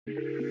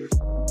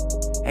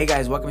Hey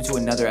guys, welcome to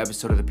another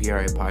episode of the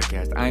PRA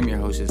podcast. I'm your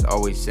host as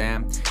always,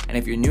 Sam. And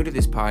if you're new to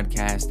this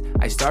podcast,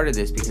 I started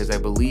this because I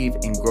believe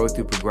in growth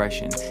through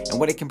progression and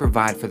what it can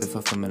provide for the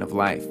fulfillment of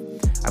life.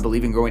 I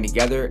believe in growing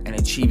together and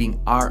achieving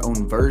our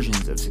own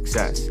versions of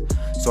success.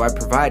 So I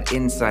provide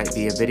insight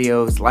via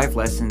videos, life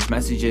lessons,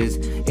 messages,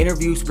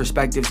 interviews,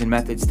 perspectives, and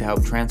methods to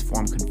help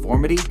transform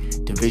conformity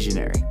to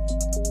visionary.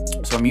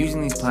 So I'm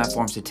using these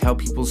platforms to tell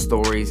people's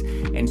stories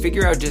and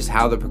figure out just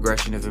how the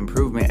progression of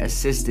improvement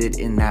assisted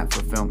in that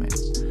fulfillment.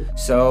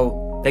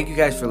 So thank you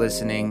guys for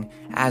listening.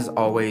 As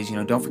always,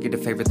 don't forget to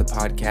favorite the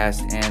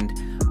podcast and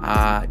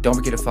don't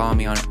forget to follow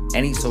me on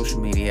any social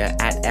media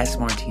at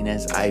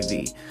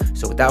smartinezIV.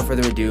 So without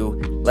further ado,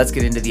 let's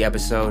get into the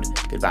episode.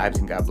 Good vibes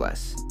and God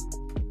bless.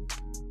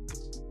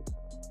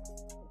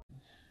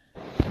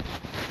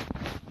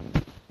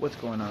 What's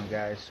going on,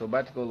 guys? So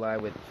about to go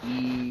live with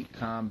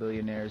Ecom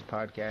Billionaires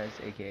podcast,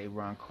 aka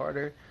Ron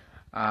Carter.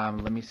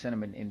 Let me send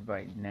him an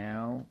invite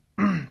now.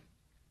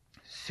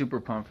 Super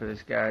pumped for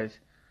this, guys.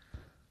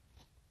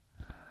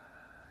 Let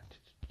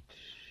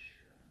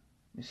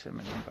me send him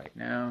an invite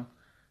now.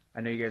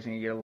 I know you guys are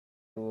gonna get a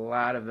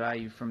lot of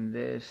value from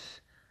this.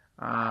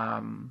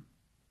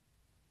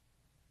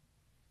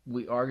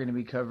 We are going to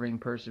be covering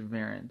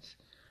perseverance.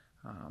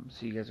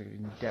 So you guys are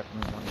going to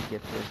definitely want to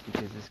get this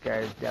because this guy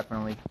is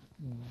definitely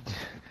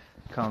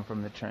come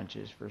from the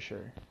trenches for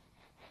sure.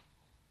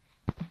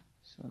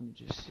 So let me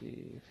just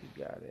see if he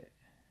got it.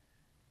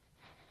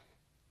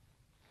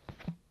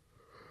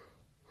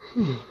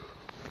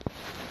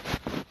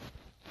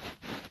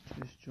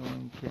 Just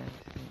join, can't.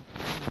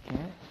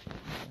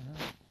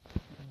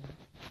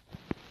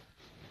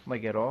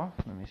 Like at all?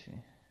 Let me see.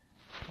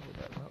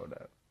 Hold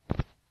up.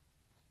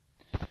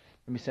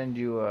 Let me send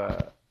you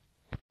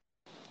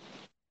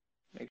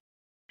make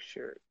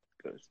sure it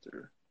goes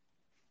through.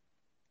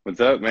 What's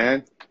up,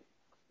 man?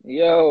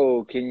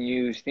 Yo, can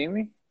you see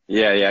me?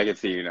 Yeah, I can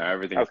see you now.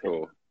 Everything's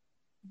cool.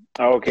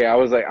 Okay, I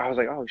was like,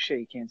 oh shit,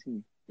 you can't see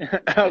me.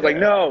 I was like,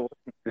 no.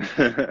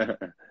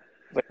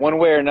 Like one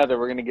way or another,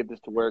 we're gonna get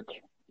this to work.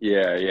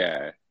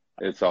 Yeah.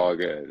 It's all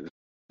good.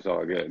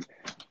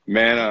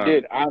 Man,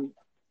 dude,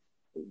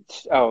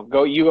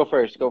 you go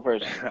first. Go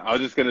first. I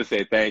was just gonna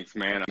say thanks,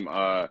 man.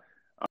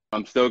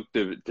 I'm stoked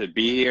to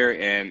be here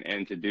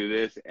and to do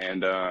this,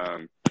 and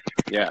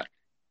yeah.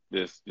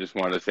 Just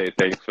wanted to say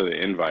thanks for the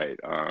invite.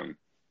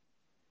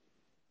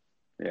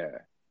 Yeah,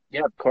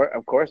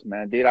 of course,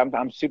 man, dude.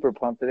 I'm super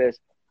pumped for this.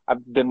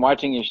 I've been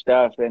watching your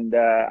stuff, and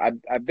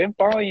I've been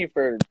following you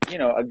for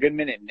a good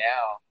minute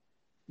now.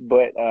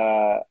 But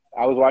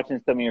I was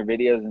watching some of your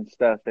videos and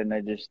stuff, and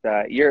I just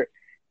you're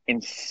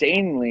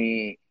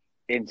insanely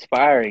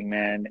inspiring,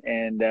 man.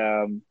 And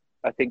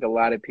I think a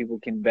lot of people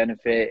can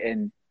benefit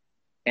and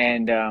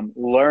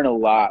learn a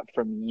lot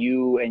from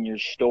you and your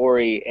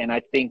story. And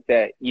I think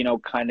that,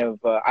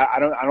 I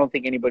don't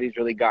think anybody's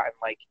really gotten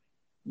like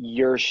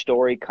your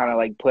story kind of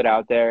like put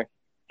out there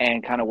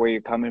and kind of where you're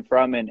coming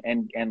from and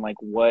like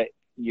what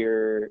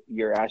your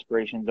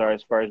aspirations are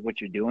as far as what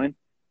you're doing,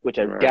 which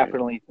I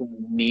definitely think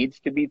needs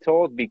to be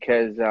told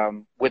because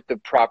with the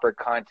proper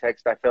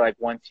context, I feel like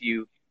once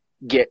you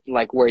get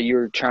like where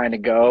you're trying to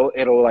go,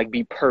 it'll like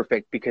be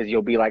perfect because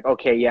you'll be like,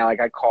 okay, yeah, like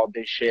I called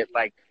this shit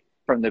like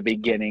from the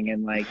beginning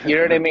and like, you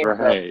know what I mean?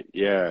 Right.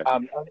 Yeah.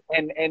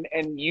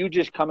 And you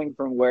just coming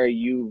from where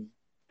you've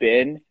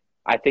been,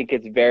 I think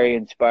it's very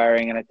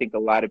inspiring. And I think a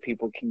lot of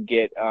people can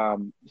get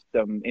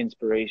some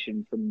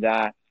inspiration from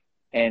that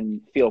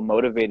and feel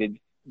motivated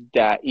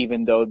that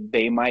even though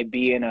they might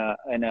be in a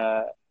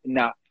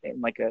not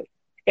in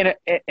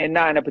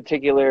a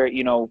particular,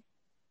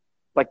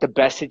 like the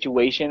best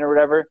situation or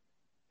whatever,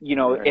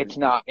 it's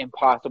not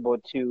impossible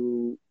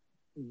to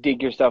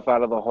dig yourself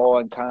out of the hole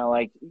and kind of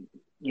like,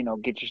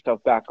 get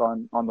yourself back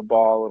on the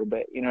ball a little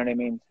bit. You know what I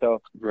mean?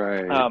 So,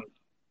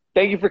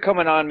 thank you for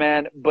coming on,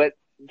 man. But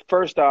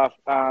first off,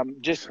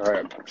 just sorry,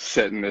 I'm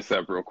setting this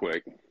up real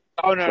quick.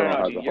 Oh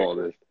no,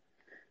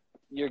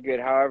 you're good.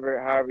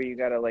 However, you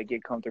gotta like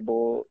get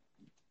comfortable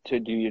to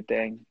do your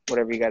thing,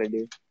 whatever you gotta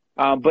do.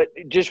 But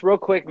just real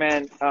quick,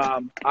 man.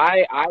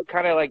 I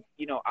kind of like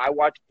I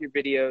watch your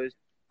videos.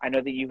 I know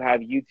that you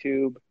have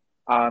YouTube.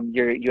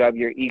 You have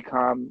your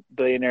Ecom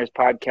Billionaires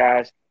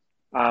podcast.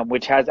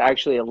 Which has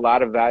actually a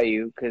lot of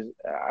value because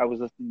I was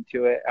listening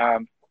to it.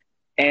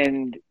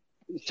 And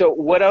so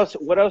what else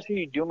are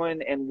you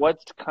doing and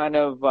what's kind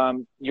of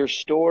your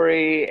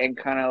story and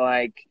kind of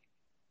like,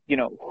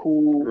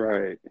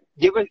 who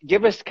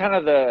give us kind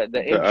of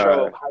the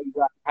intro of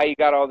how you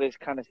got all this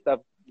kind of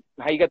stuff,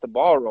 how you got the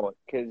ball rolling.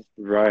 Cause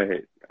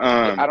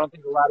I don't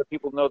think a lot of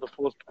people know the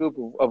full scoop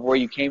of where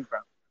you came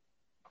from.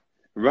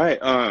 Right.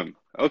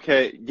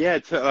 Okay. Yeah.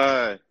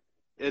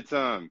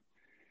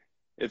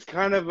 It's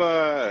kind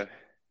of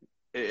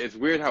it's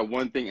weird how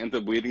one thing ends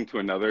up leading to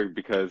another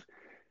because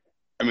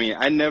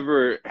I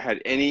never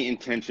had any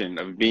intention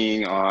of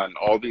being on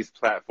all these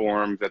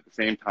platforms at the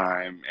same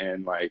time.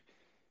 And like,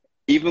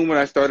 even when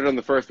I started on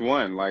the first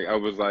one, like I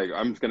was like,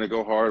 I'm just going to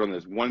go hard on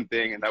this one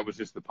thing. And that was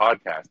just the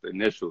podcast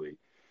initially.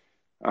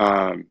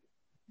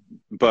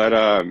 but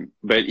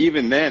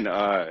even then,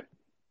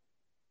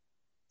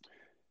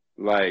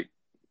 like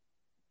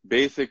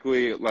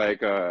basically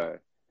like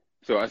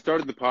so I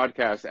started the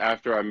podcast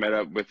after I met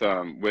up with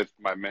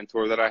my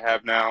mentor that I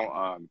have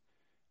now.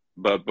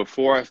 But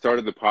before I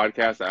started the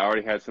podcast, I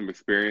already had some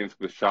experience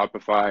with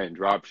Shopify and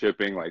drop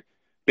shipping, like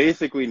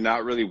basically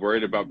not really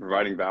worried about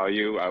providing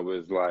value. I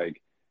was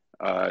like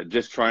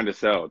just trying to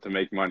sell to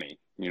make money,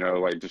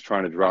 like just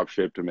trying to drop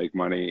ship to make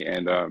money.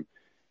 And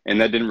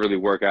that didn't really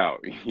work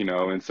out,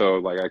 and so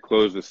like I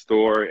closed the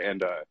store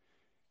and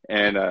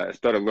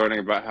started learning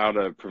about how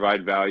to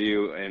provide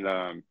value and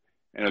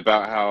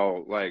about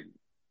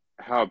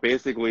how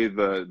basically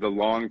the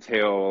long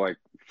tail like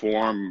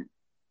form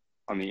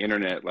on the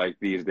internet like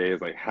these days,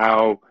 like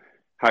how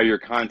your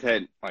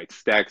content like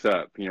stacks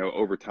up,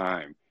 over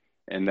time,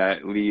 and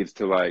that leads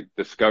to like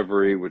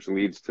discovery, which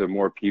leads to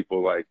more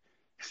people like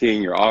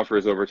seeing your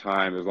offers over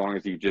time as long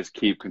as you just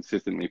keep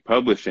consistently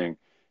publishing.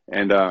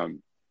 And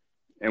um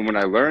and when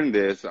I learned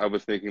this, I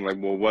was thinking like,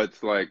 well,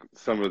 what's like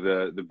some of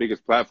the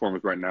biggest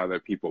platforms right now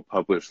that people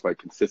publish like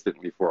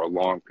consistently for a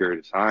long period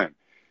of time?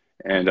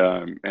 And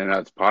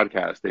that's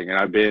podcasting. And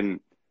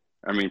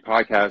I mean,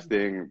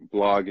 podcasting,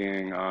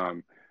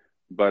 blogging,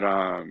 but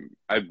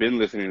I've been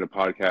listening to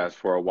podcasts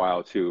for a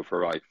while too,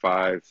 for like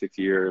 5, 6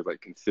 years, like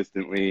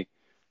consistently,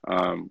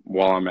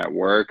 while I'm at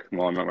work,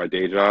 while I'm at my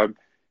day job.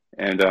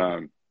 And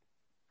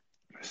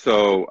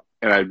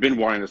and I've been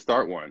wanting to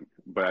start one,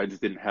 but I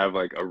just didn't have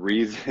like a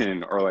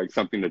reason or like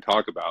something to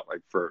talk about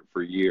like for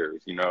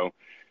years,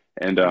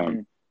 And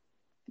Mm-hmm.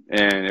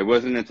 and it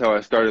wasn't until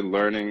I started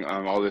learning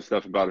all this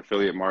stuff about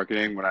affiliate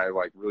marketing when I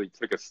like really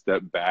took a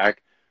step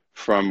back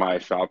from my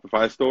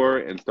Shopify store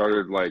and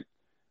started like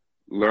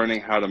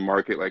learning how to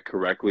market like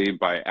correctly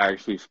by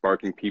actually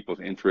sparking people's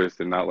interest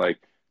and not like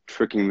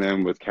tricking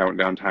them with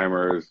countdown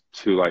timers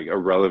to like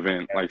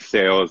irrelevant like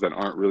sales that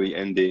aren't really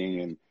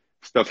ending and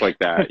stuff like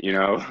that.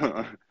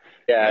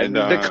 Yeah, And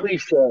the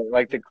cliche,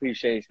 like the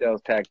cliche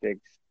sales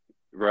tactics.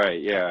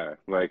 right, yeah,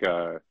 like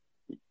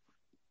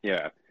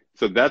yeah.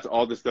 So that's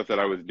all the stuff that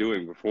I was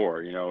doing before,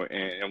 and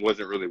it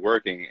wasn't really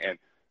working. And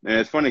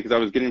it's funny because I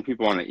was getting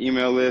people on an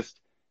email list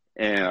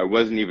and I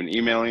wasn't even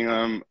emailing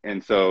them.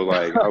 And so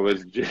like I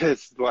was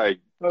just like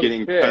Oh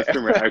getting shit.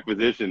 customer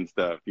acquisition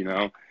stuff.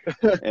 You're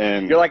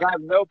And like, I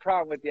have no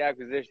problem with the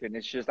acquisition.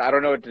 It's just I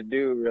don't know what to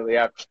do really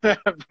after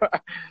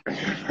that.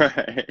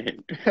 right.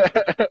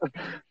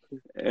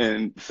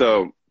 And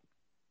so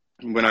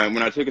when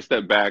I took a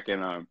step back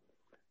and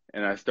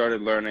I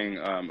started learning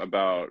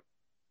about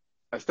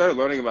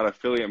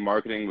affiliate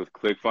marketing with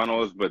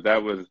ClickFunnels, but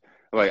that was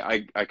like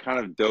I kind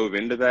of dove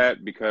into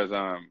that because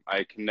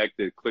I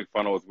connected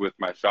ClickFunnels with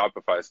my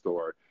Shopify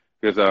store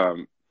because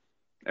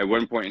at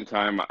one point in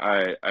time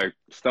I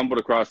stumbled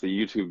across a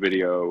YouTube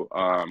video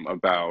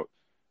about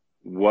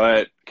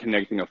what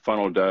connecting a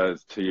funnel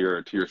does to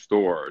your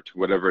store, to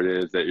whatever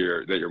it is that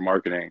you're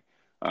marketing,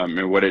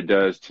 and what it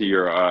does to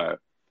your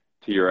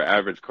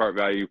average cart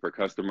value per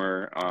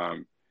customer,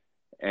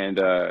 and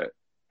uh,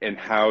 and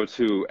how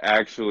to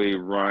actually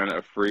run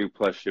a free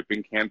plus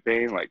shipping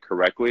campaign like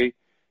correctly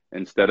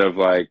instead of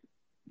like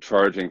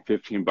charging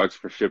 $15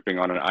 for shipping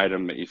on an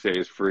item that you say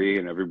is free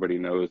and everybody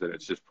knows that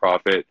it's just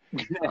profit.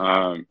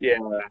 Um, Yeah.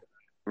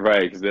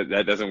 right, because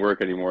that doesn't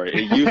work anymore.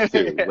 It used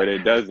to, but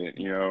it doesn't.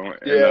 And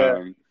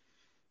Yeah.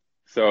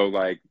 so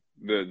like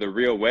the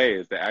real way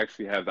is to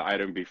actually have the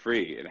item be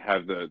free and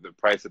have the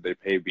price that they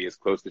pay be as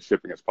close to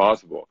shipping as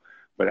possible,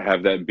 but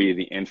have that be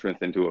the entrance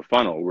into a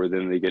funnel where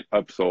then they get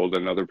upsold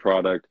another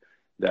product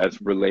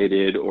that's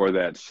related or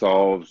that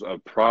solves a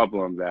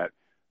problem that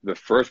the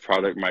first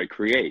product might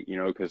create,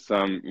 because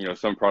some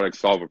products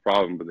solve a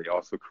problem, but they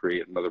also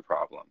create another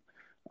problem.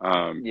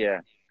 Um,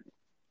 Yeah.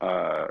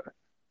 uh,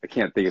 I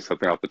can't think of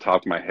something off the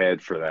top of my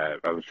head for that.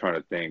 I was trying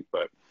to think,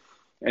 but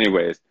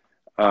anyways,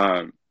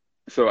 um,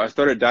 so I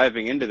started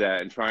diving into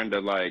that and trying to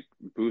like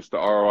boost the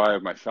ROI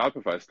of my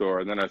Shopify store,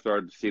 and then I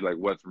started to see like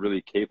what's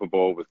really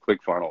capable with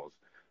ClickFunnels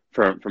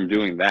from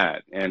doing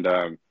that, and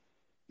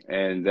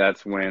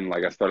that's when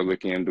like I started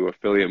looking into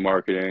affiliate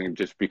marketing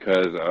just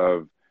because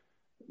of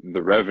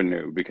the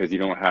revenue, because you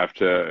don't have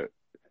to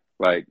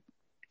like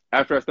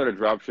after I started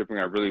drop shipping,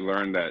 I really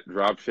learned that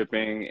drop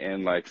shipping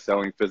and like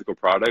selling physical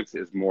products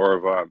is more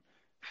of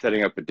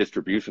setting up a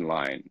distribution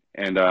line.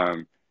 And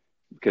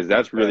because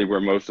that's really Okay. where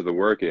most of the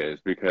work is,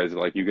 because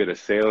like you get a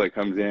sale that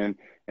comes in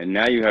and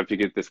now you have to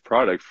get this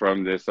product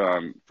from this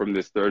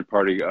third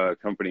party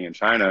company in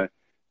China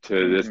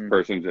to this Hmm.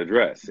 person's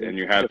address, and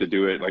you have to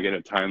do it like in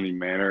a timely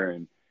manner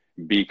and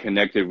be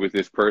connected with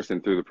this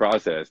person through the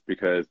process,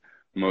 because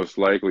most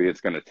likely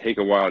it's going to take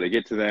a while to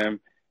get to them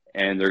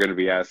and they're going to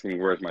be asking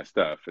where's my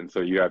stuff, and so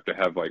you have to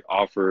have like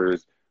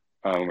offers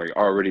like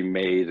already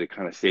made to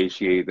kind of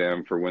satiate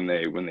them for when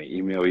they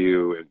email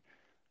you,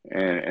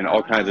 and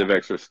all kinds Ah. of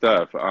extra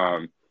stuff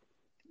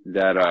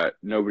that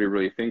nobody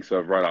really thinks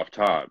of right off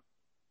top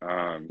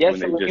Yeah, when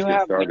so they when just you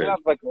get have started.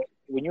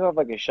 when you have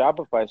like a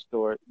Shopify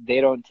store,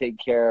 they don't take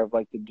care of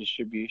like the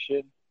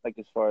distribution, like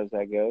as far as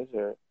that goes,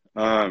 or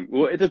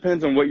Well, it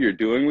depends on what you're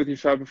doing with your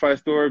Shopify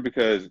store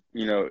because,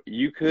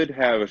 you could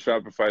have a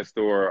Shopify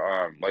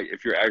store, like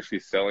if you're actually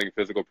selling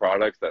physical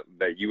products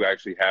that you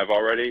actually have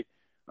already,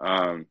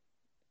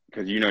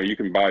 because you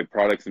can buy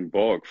products in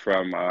bulk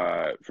from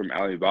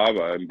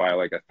Alibaba and buy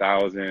like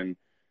 1,000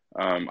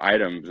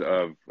 items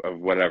of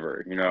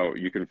whatever.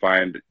 You can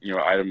find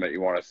item that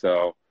you want to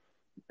sell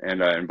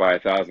and buy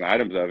 1,000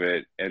 items of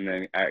it, and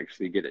then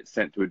actually get it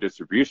sent to a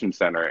distribution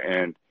center.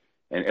 And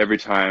every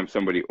time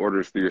somebody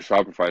orders through your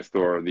Shopify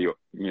store,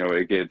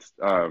 it gets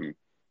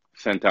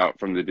sent out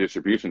from the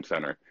distribution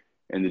center,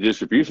 and the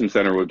distribution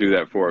center will do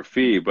that for a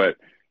fee. But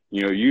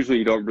usually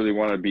you don't really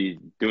want to be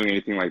doing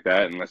anything like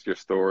that unless your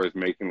store is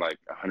making like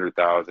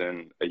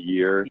 100,000 a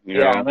year.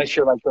 Yeah, unless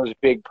you're like those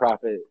big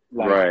profit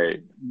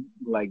Right.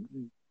 like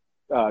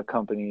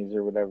companies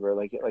or whatever.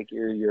 Like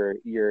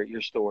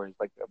your store is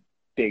like a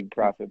big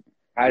profit,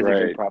 has a good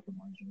Right. profit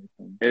margin.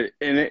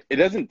 It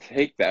doesn't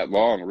take that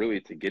long really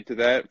to get to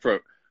that.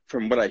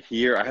 From what I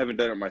hear, I haven't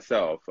done it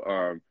myself,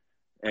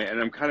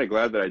 and I'm kind of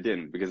glad that I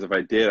didn't, because if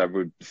I did, I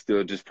would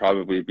still just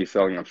probably be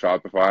selling on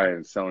Shopify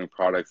and selling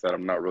products that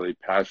I'm not really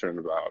passionate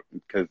about,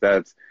 because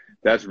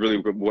that's really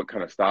what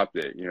kind of stopped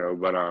it,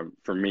 But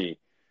for me,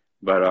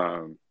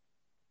 but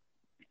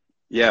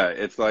yeah,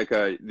 it's like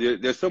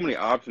there's so many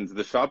options.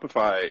 The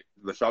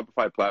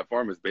Shopify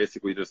platform is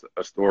basically just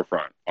a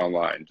storefront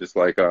online, just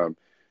like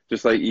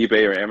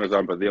eBay or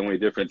Amazon, but the only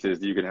difference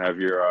is you can have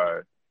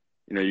your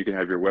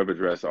web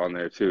address on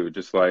there too.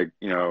 Just like,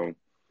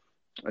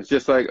 it's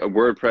just like a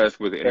WordPress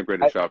with an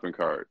integrated shopping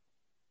cart.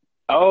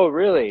 Oh,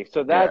 really?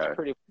 So that's Yeah.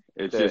 pretty.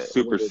 It's just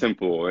super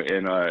simple,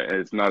 and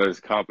it's not as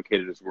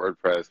complicated as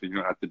WordPress. You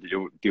don't have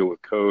to deal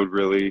with code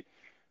really.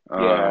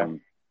 Yeah.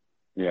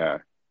 Yeah.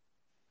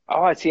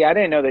 Oh, I see. I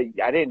didn't know that.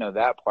 I didn't know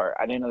that part.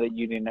 I didn't know that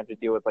you didn't have to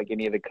deal with like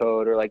any of the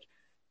code or like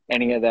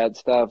any of that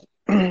stuff.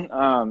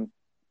 um,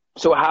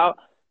 so how?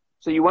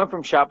 So you went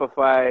from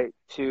Shopify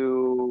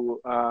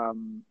to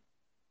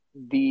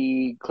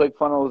the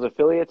ClickFunnels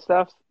affiliate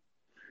stuff,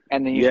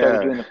 and then you started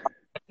Yeah. doing the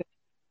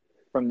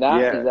from that.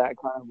 Is Yeah. that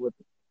kind of what?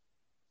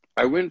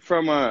 I went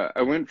from uh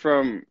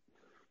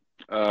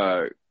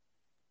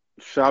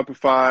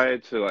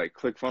Shopify to like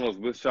ClickFunnels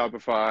with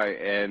Shopify,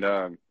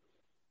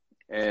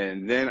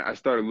 and then I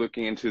started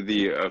looking into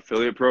the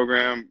affiliate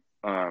program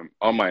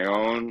on my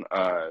own,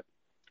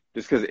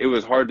 just because it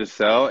was hard to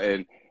sell,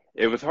 and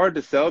it was hard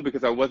to sell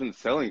because I wasn't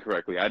selling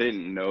correctly. I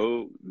didn't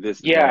know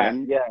this Yeah,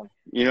 then.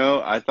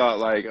 yeah. I thought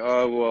like,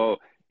 oh well,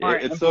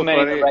 Aren't it's so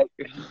implementing the funny.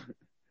 right.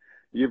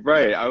 You're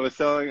right. I was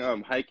selling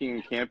hiking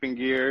and camping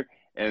gear,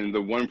 and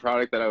the one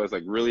product that I was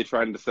like really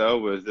trying to sell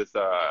was this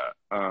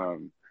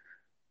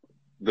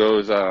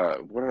those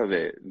what are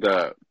they?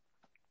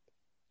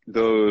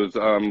 Those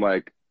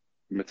like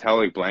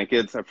metallic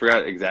blankets. I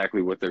forgot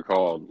exactly what they're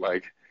called.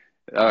 Like,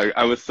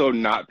 I was so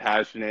not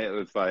passionate.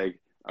 It's like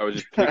I was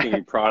just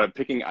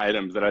picking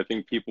items that I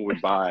think people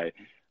would buy.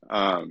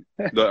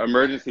 The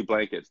emergency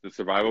blankets, the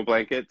survival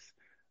blankets,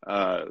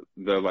 the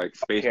like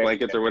space Okay.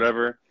 blankets or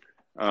whatever.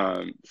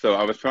 So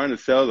I was trying to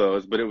sell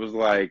those, but it was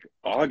like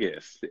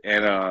August,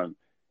 and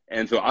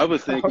so I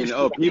was Oh, thinking,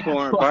 oh, people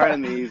aren't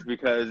buying these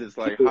because it's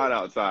like shit. hot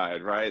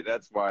outside, right?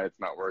 That's why it's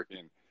not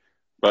working.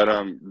 But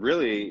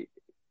really,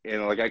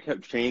 like I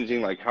kept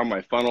changing like how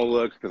my funnel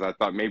looked because I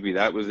thought maybe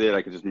that was it.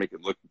 I could just make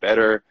it look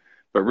better.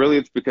 But really,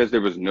 it's because there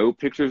was no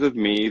pictures of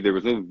me, there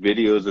was no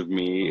videos of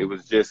me. It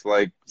was just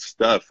like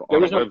stuff There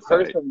on a was no website.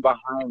 person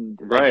behind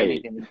like Right.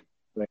 anything.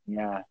 Like,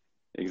 yeah.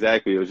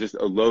 Exactly. It was just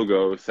a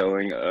logo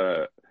selling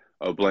a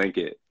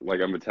blanket, like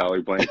a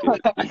metallic blanket,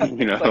 Like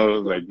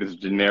like this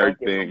generic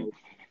blanket.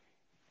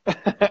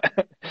 thing.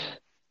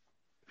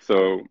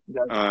 So,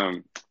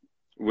 That's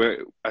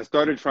I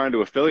started trying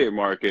to affiliate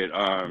market,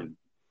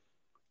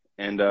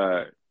 and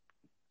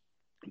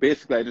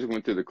basically I just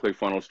went through the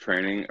ClickFunnels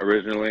training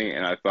originally,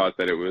 and I thought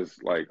that it was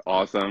like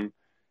awesome.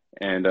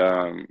 And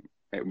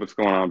hey, what's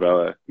going on,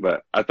 Bella?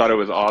 But I thought it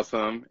was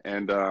awesome,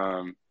 and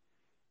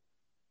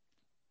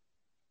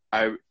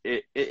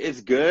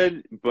it's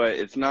good, but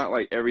it's not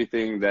like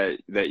everything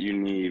that you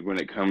need when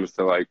it comes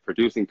to like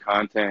producing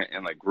content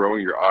and like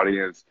growing your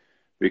audience,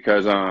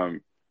 because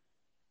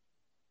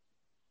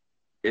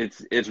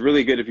it's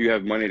really good if you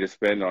have money to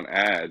spend on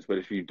ads, but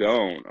if you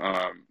don't,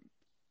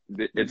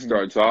 it hmm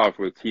starts off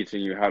with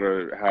teaching you how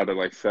to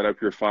like set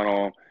up your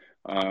funnel,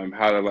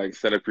 how to like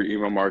set up your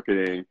email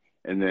marketing,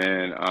 and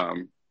then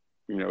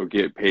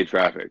get paid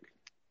traffic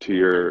to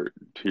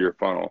your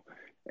funnel.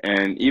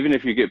 And even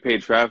if you get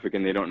paid traffic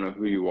and they don't know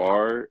who you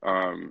are,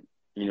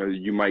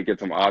 you might get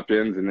some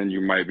opt-ins, and then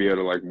you might be able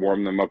to like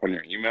warm them up on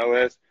your email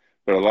list.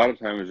 But a lot of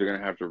times you're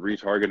gonna have to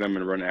retarget them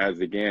and run ads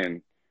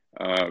again,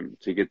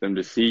 to get them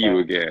to see you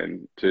Yeah.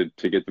 again,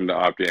 to get them to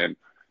opt in.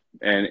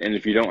 And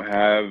if you don't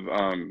have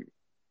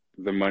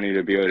the money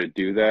to be able to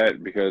do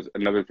that, because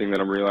another thing that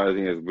I'm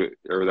realizing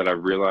or that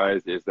I've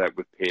realized is that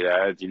with paid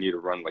ads, you need to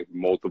run like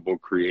multiple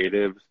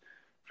creatives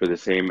for the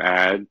same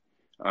ad.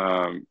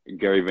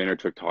 Gary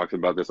Vaynerchuk talks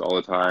about this all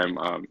the time.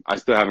 I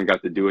still haven't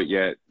got to do it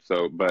yet.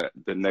 But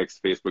the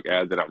next Facebook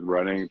ad that I'm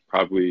running,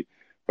 probably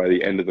by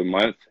the end of the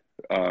month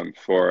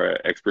for an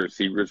expert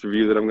secrets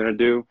review that I'm going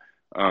to do.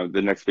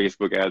 The next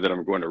Facebook ad that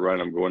I'm going to run,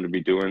 I'm going to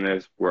be doing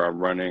this where I'm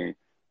running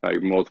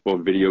like multiple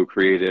video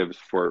creatives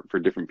for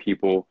different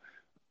people.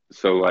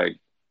 So like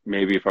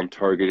maybe if I'm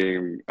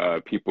targeting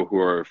people who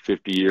are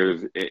 50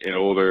 years and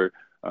older,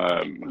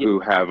 who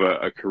have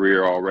a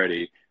career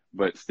already,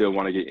 but still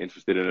want to get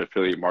interested in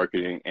affiliate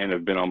marketing and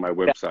have been on my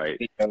website,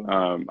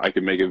 I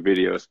can make a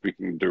video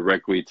speaking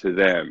directly to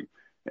them,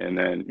 and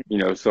then, you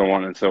know, so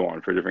on and so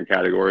on for different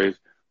categories.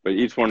 But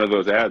each one of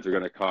those ads are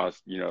going to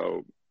cost, you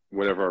know,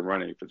 whatever I'm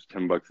running, if it's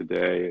 $10 a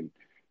day and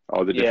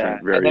all the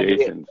different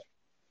variations.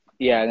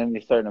 And then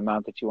the certain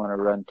amount that you want to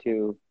run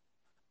too,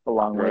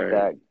 along with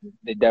that.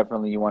 They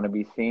definitely, you want to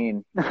be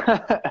seen. Right. You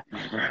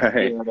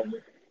know what I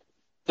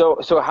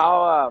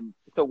mean?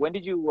 So when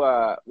did you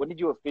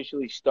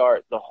officially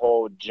start the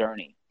whole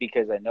journey?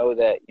 Because I know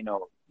that, you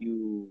know,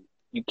 you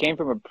came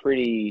from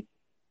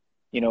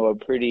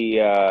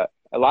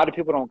a lot of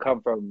people don't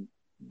come from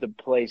the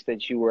place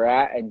that you were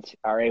at and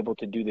are able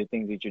to do the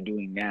things that you're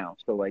doing now.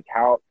 So like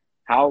how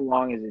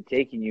long is it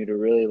taking you to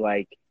really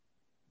like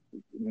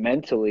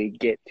mentally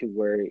get to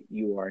where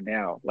you are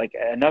now? Like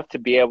enough to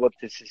be able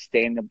to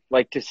sustain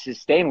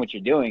what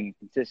you're doing and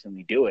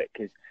consistently do it.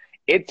 Because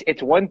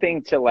it's one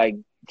thing to like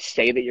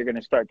say that you're going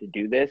to start to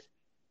do this.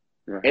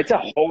 Right. It's a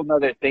whole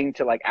nother thing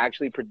to like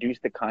actually produce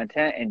the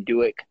content and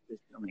do it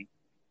consistently.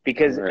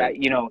 Because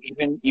you know,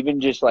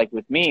 even just like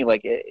with me,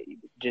 like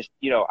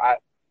you know,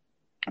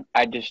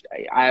 I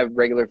have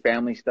regular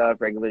family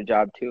stuff, regular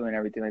job too, and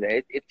everything like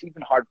that. It's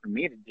even hard for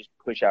me to just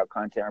push out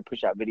content or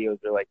push out videos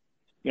or like,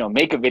 you know,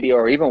 make a video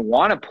or even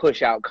want to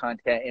push out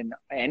content in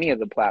any of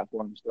the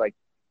platforms. Like,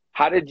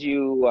 how did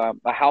you?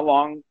 How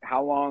long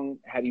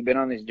have you been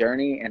on this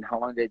journey, and how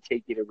long did it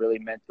take you to really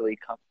mentally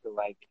come to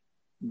like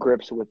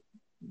grips with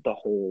the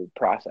whole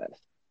process?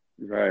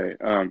 Right.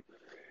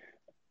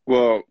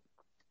 Well,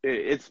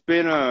 it's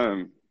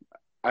been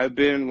I've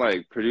been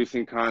like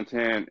producing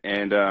content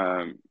and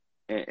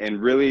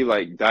really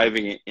like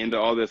diving into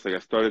all this. Like I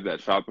started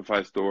that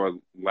Shopify store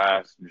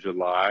last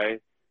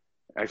July.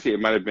 Actually, it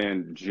might have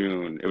been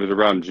June. It was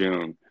around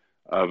June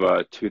of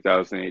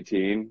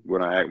 2018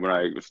 when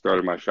I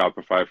started my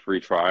Shopify free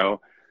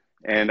trial,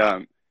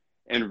 and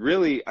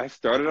really I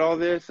started all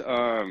this.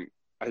 I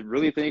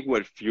really think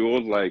what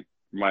fueled like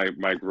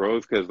my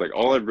growth, because like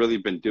all I've really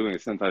been doing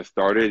since I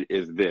started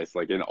is this.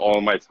 Like in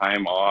all my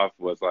time off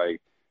was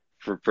like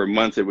for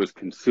months it was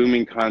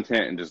consuming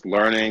content and just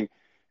learning,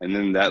 and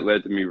then that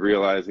led to me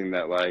realizing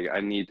that like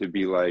I need to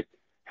be like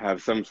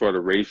have some sort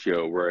of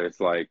ratio where it's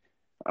like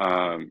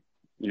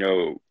you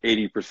know,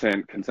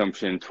 80%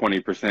 consumption,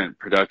 20%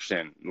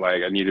 production.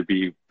 Like I need to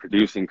be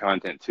producing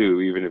content too,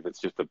 even if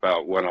it's just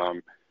about what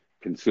I'm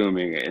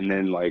consuming. And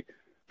then like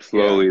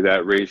slowly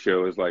that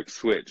ratio is like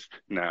switched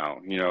now,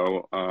 you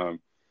know,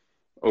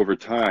 over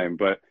time.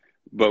 But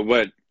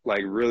what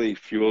like really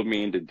fueled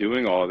me into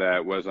doing all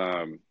that was,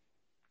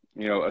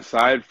 you know,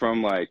 aside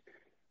from like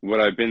what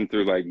I've been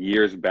through like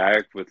years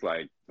back with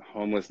like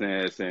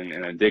homelessness and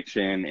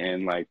addiction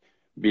and like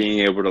being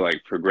able to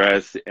like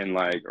progress and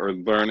like, or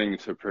learning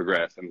to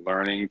progress and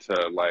learning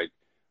to like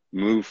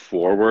move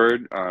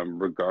forward,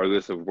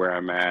 regardless of where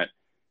I'm at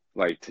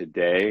like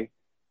today.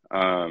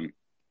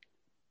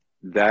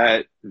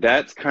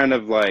 That's kind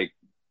of like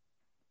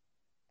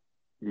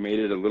made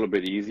it a little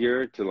bit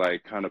easier to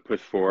like kind of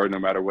push forward no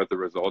matter what the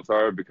results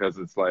are, because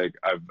it's like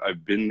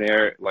I've been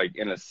there like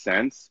in a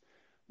sense.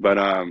 But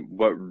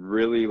what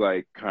really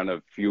like kind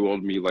of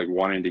fueled me like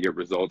wanting to get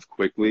results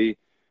quickly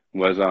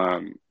was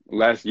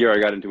last year I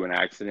got into an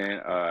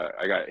accident.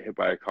 I got hit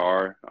by a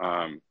car.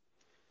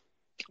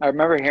 I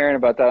remember hearing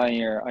about that on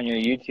your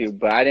YouTube,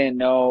 but I didn't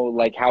know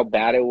like how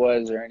bad it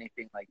was or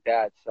anything like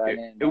that. So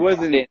it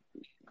wasn't.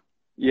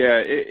 Yeah,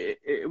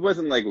 it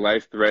wasn't like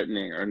life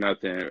threatening or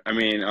nothing. I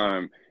mean,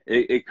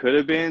 it could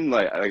have been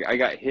like I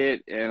got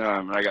hit and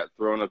I got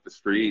thrown up the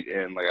street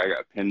and like I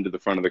got pinned to the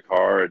front of the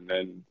car and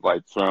then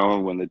like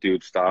thrown when the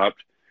dude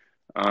stopped.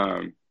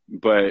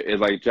 But it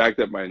like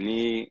jacked up my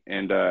knee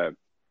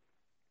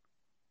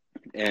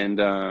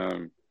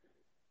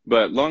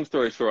but long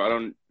story short, I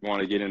don't want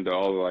to get into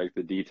all of like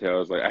the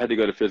details. Like I had to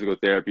go to physical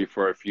therapy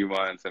for a few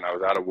months and I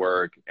was out of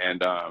work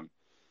and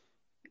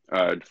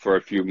for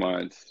a few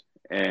months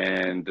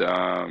and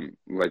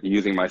like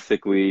using my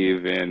sick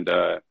leave and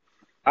for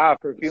a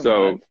few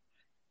months.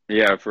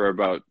 Yeah, for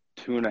about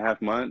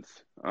 2.5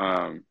 months,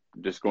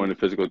 just going to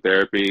physical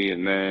therapy,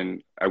 and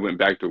then I went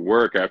back to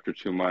work after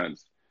 2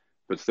 months,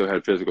 but still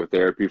had physical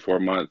therapy for a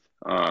month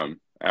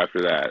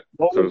after that.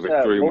 So it was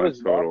like 3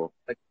 months total.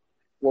 Like,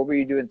 what were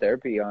you doing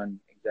therapy on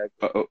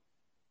exactly?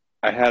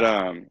 I had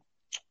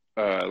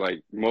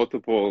like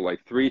multiple,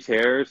 like 3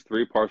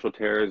 partial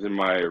tears in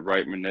my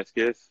right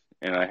meniscus,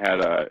 and I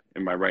had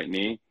in my right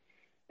knee,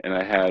 and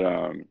I had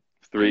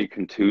 3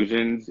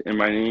 contusions in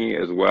my knee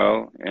as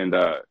well, and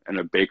a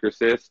Baker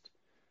cyst.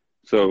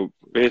 So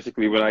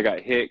basically, when I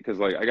got hit, because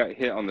like I got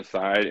hit on the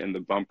side, and the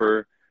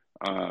bumper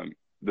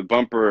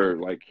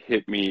like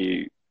hit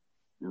me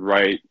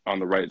right on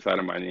the right side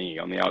of my knee,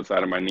 on the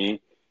outside of my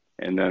knee,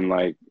 and then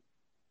like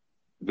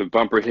the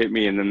bumper hit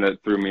me, and then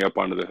that threw me up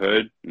onto the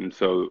hood, and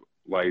so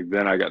like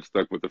then I got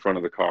stuck with the front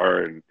of the car,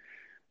 and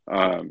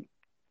um,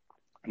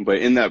 but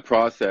in that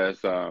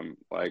process,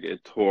 like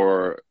it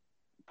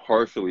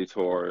partially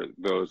tore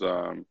those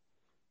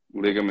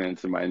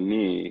ligaments in my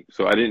knee.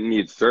 So I didn't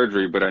need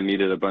surgery, but I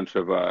needed a bunch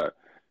of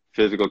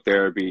physical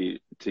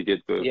therapy to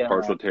get the Yeah.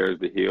 partial tears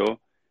to heal.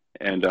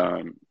 And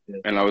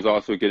and I was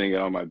also getting it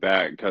on my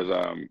back because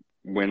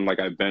when like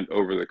I bent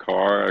over the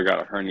car, I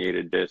got a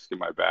herniated disc in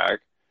my back.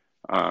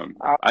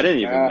 Oh, I didn't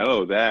even God.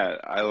 know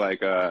that. I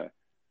like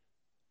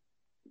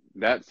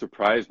that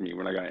surprised me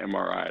when I got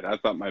MRI'd. I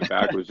thought my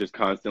back was just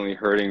constantly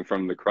hurting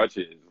from the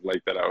crutches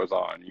like that I was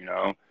on, you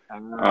know?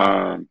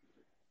 Ah, Um,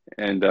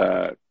 and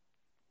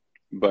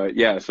but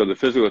yeah, so the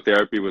physical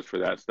therapy was for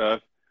that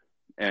stuff.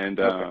 And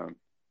okay.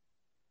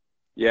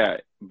 yeah,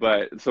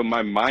 but so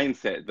my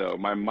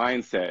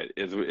mindset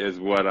is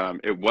what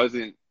it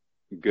wasn't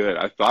good.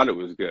 I thought it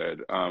was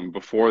good.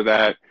 Before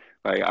that,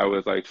 like I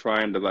was like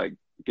trying to like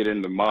get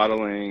into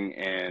modeling,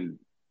 and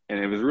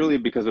it was really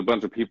because a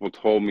bunch of people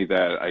told me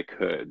that I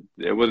could.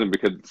 It wasn't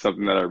because it's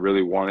something that I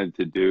really wanted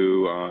to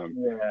do.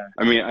 Yeah.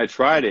 I mean, I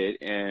tried it,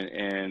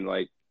 and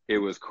like it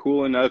was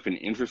cool enough and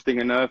interesting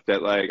enough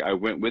that like I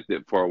went with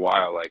it for a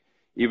while. Like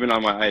even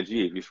on my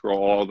IG, if you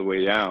scroll all the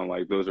way down,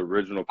 like those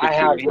original I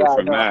have, pictures were yeah, I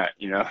from know. that,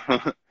 you know?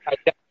 I,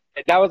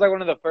 that was like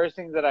one of the first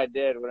things that I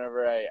did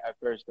whenever I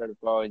first started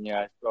following you.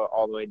 I scrolled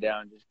all the way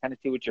down, just kind of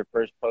see what your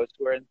first posts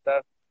were and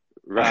stuff.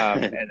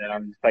 Right. And then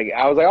I'm just like,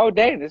 I was like, oh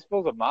dang, this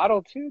fool's a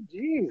model too.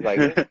 Jeez,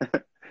 like this.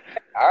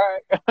 All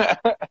right.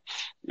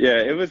 Yeah,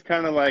 it was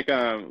kind of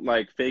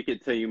like fake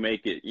it till you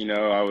make it, you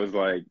know? I was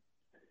like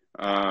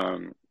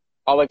um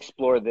I'll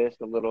explore this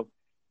a little.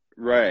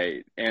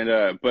 right.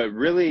 And but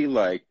really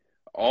like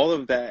all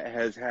of that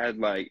has had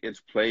like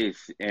its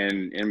place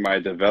in my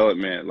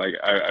development. Like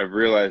I've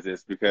realized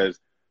this because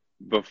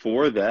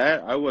before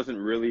that I wasn't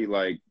really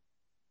like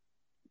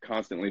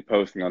constantly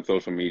posting on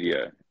social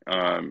media.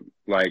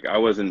 Like I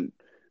wasn't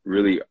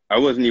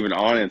even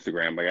on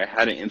Instagram. Like I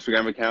had an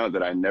Instagram account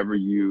that I never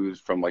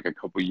used from like a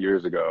couple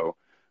years ago.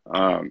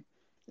 Um,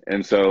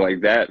 and so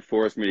like that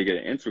forced me to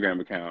get an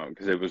Instagram account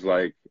because it was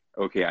like,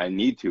 okay, I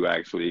need to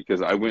actually,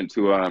 because I went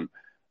to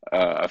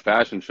a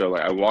fashion show.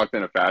 Like I walked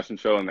in a fashion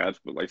show, and that's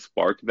what like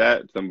sparked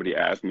that. Somebody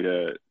asked me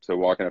to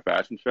walk in a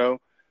fashion show,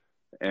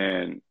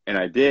 and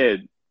I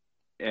did.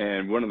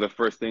 And one of the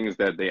first things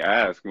that they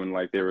asked when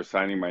like they were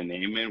signing my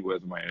name in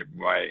was my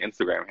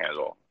Instagram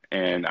handle.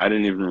 And I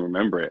didn't even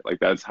remember it. Like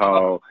that's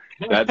how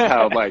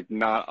like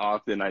not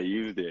often I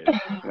used it.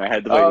 And I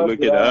had to like Oh,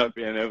 look it yeah. up,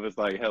 and it was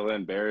like hella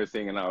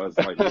embarrassing, and I was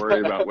like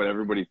worried about what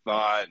everybody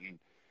thought,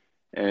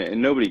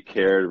 and nobody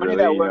cared Funny really,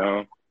 that you we're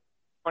know.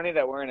 funny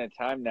that we're in a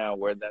time now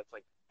where that's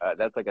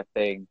like a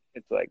thing.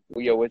 It's like,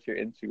 well, yo, what's your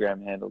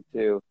Instagram handle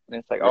too? And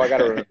it's like, oh, I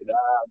gotta remember that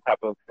on top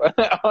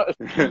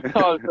of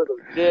all sort of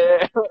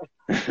yeah.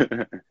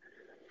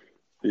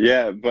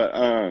 Yeah, but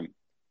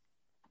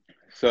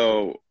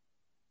so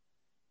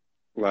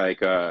like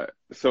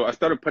so I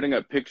started putting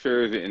up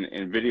pictures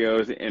and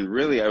videos, and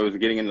really I was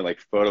getting into like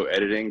photo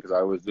editing because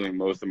I was doing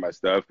most of my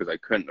stuff because I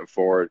couldn't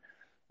afford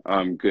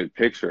good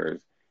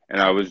pictures,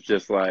 and I was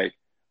just like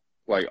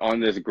on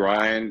this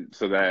grind,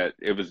 so that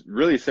it was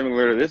really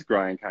similar to this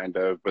grind kind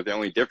of, but the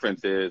only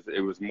difference is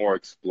it was more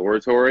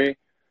exploratory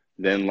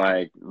than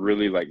like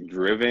really like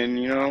driven,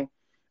 you know.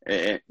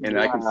 And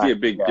I can Yeah, see a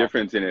big yeah.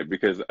 difference in it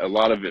because a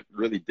lot of it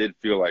really did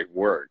feel like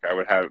work. I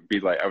would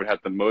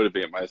have to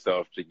motivate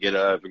myself to get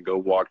up and go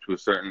walk to a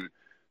certain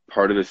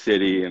part of the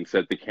city and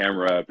set the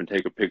camera up and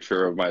take a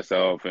picture of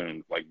myself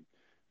and like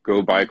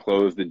go buy Mhm.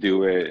 clothes to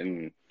do it.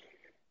 And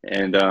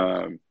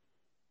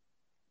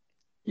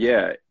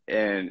yeah,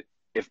 and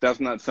if that's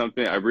not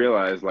something I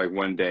realized like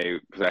one day,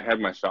 because I had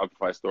my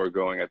Shopify store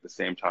going at the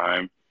same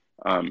time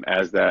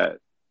as that,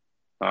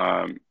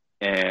 um,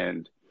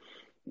 and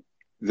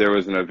there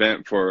was an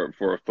event for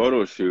a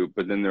photo shoot,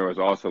 but then there was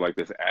also like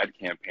this ad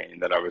campaign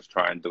that I was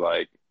trying to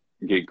like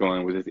get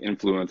going with this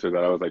influencer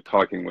that I was like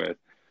talking with,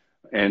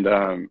 and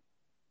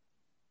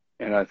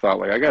and I thought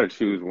like I got to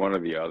choose one or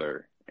the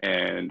other,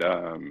 and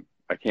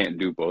I can't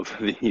do both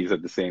of these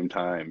at the same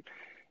time.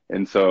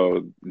 And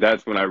so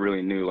that's when I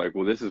really knew, like,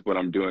 well, this is what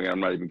I'm doing.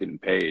 I'm not even getting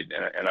paid,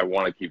 and I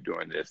want to keep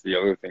doing this. The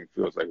other thing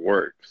feels like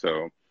work.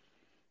 So,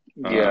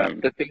 Yeah.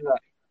 um, The thing that,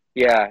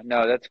 yeah,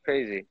 no, that's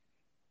crazy.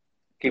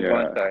 Keep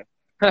going, yeah. sorry.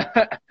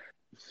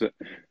 So,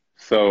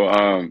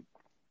 so,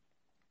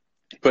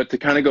 but to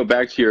kind of go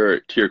back to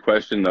your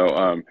question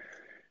though,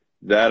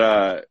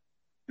 that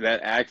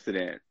that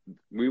accident,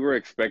 we were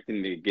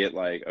expecting to get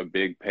like a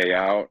big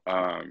payout.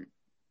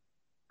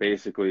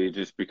 Basically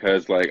just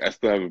because like I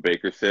still have a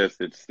Baker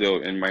cyst. It's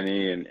still in my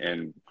knee,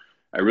 and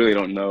I really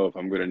don't know if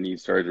I'm going to need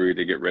surgery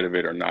to get rid of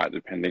it or not,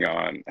 depending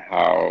on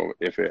how,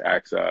 if it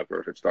acts up or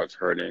if it starts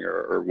hurting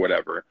or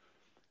whatever.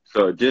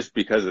 So just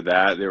because of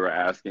that, they were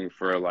asking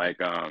for like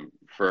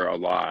for a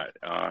lot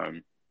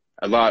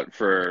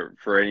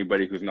for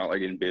anybody who's not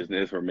like in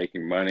business or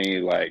making money.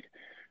 Like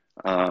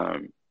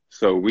um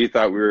So we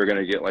thought we were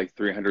going to get like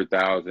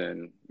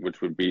 300,000,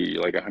 which would be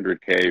like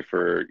 100K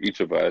for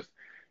each of us.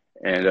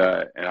 And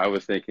I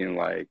was thinking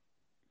like,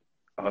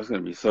 oh, it's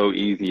going to be so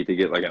easy to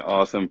get like an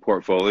awesome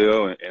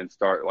portfolio and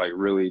start like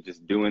really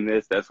just doing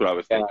this. That's what I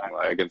was Yeah. thinking.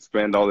 Like I could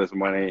spend all this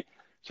money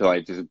to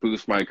like just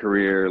boost my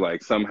career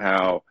like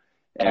somehow.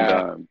 And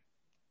Yeah.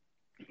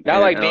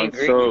 Not like and I'm being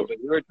greedy, so but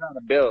you were trying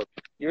to build.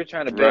 You were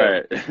trying to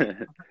build. right.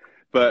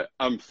 But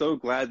I'm so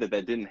glad that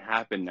that didn't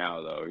happen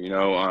now though.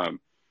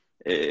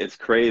 It's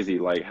crazy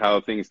like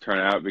how things turn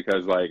out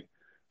because like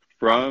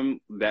from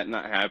that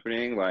not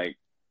happening, like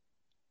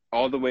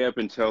all the way up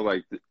until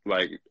like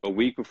a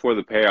week before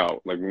the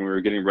payout, like when we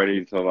were getting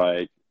ready to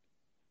like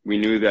we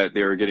knew that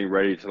they were getting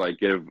ready to like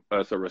give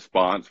us a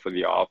response for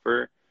the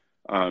offer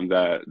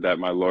that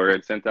my lawyer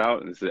had sent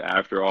out, and this is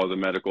after all the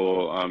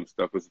medical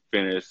stuff was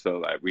finished, so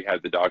like we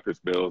had the doctor's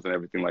bills and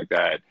everything like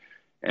that,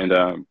 and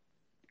um,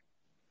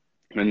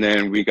 and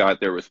then we got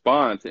their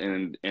response,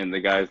 and the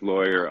guy's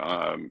lawyer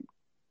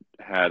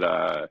had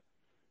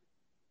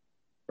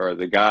or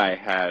the guy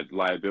had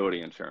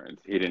liability insurance.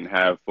 He didn't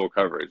have full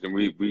coverage, and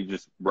we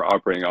just were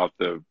operating off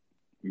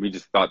we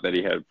just thought that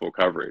he had full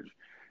coverage,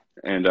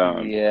 and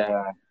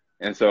Yeah.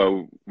 and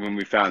so when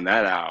we found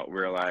that out, we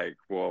were like,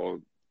 well,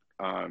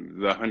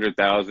 the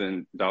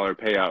 $100,000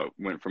 payout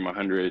went from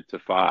 100 to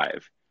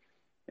five,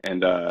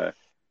 and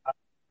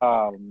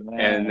Oh and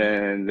man.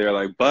 then they're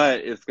like,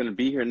 but it's gonna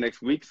be here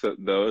next week, so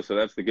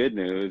that's the good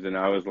news. And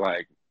I was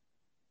like,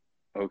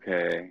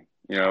 okay,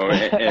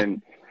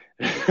 and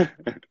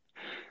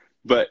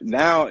but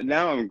now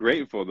I'm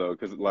grateful though,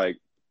 because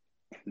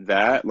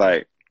that,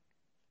 like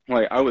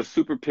I was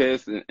super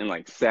pissed and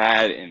like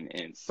sad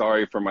and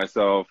sorry for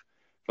myself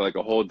for like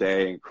a whole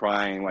day and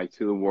crying like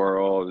to the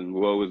world and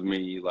woe is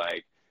me,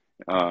 like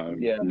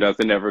Yeah.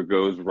 nothing ever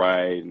goes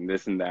right and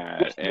this and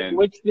that and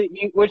Which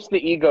the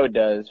ego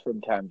does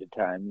from time to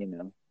time, you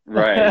know.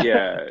 right,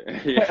 yeah.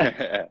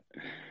 Yeah,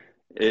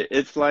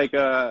 it's like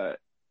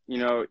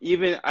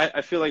even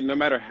I feel like no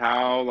matter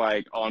how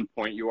like on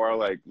point you are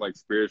like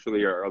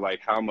spiritually or like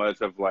how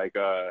much of like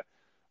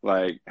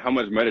how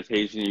much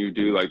meditation you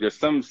do, like there's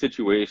some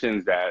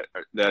situations that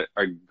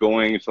are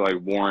going to like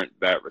warrant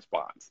that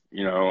response,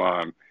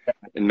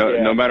 and no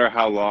Yeah. matter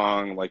how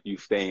long like you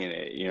stay in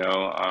it,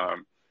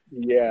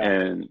 Yeah.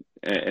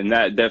 and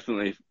that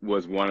definitely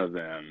was one of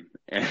them.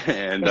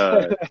 And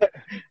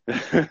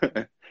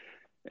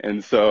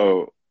and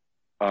so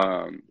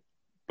um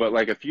but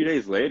like a few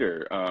days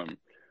later,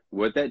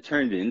 what that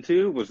turned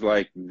into was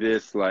like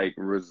this like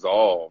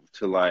resolve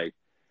to like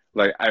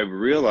I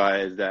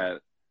realized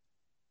that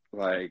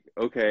like,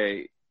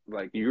 okay,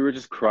 like you were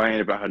just crying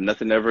about how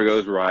nothing ever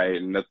goes right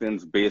and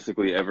nothing's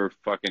basically ever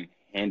fucking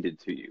handed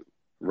to you,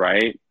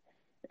 right?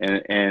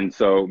 And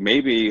so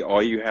maybe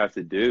all you have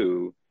to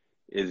do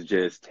is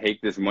just take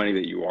this money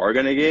that you are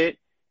gonna get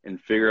and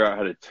figure out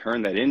how to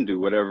turn that into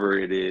whatever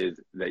it is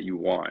that you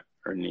want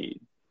or need.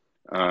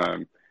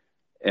 Um,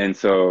 and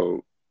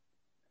so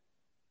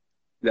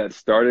that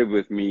started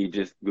with me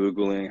just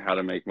Googling how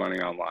to make money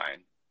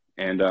online.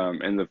 And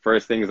the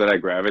first things that I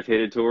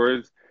gravitated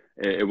towards,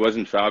 it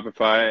wasn't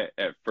Shopify.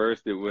 At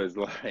first, it was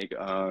like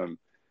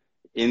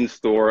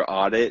in-store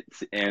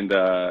audits and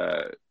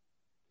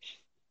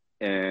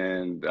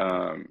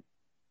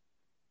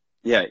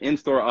yeah,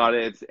 in-store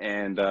audits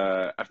and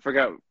I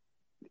forgot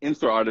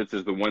in-store audits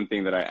is the one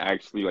thing that I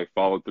actually like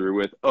followed through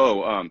with.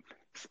 Oh,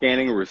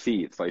 scanning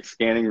receipts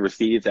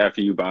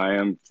after you buy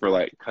them for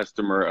like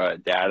customer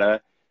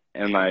data,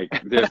 and like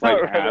there's like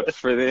Really? apps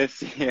for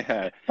this.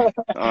 Yeah,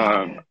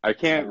 I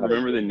can't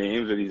remember the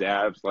names of these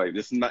apps. Like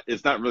this is not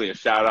it's not really a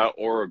shout out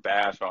or a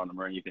bash on them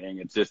or anything.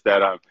 It's just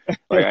that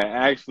like I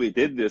actually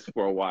did this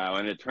for a while,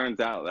 and it turns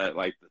out that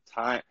like the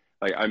time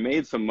like I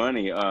made some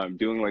money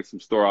doing like some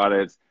store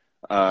audits.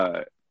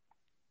 Uh,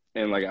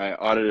 and like I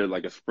audited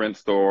like a Sprint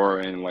store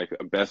and like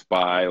a Best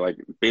Buy, like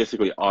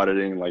basically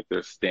auditing like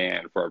their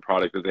stand for a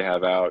product that they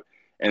have out.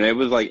 And it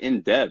was like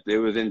in depth. It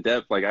was in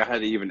depth. Like I had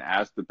to even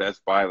ask the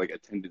Best Buy like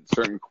attended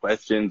certain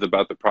questions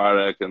about the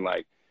product and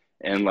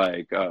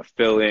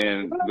fill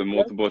in the That's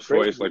multiple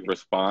choice like crazy.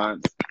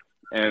 response.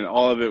 And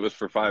all of it was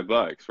for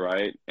 $5,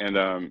 right?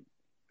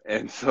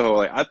 And so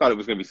like I thought it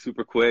was gonna be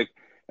super quick.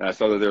 And I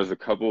saw that there was a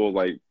couple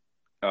like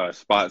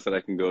spots that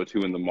I can go to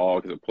in the mall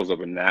because it pulls up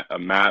a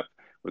map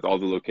with all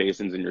the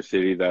locations in your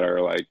city that are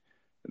like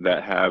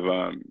that have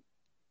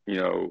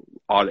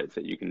audits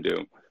that you can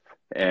do.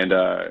 And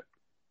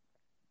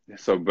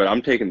so but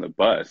I'm taking the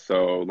bus,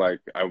 so like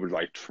I would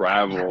like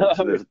travel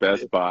to this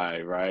Best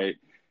Buy, right,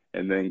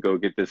 and then go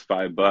get this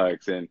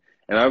 $5. And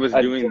I was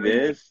A doing journey.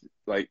 this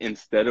like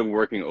instead of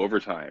working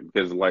overtime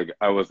because like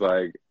I was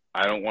like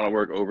I don't want to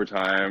work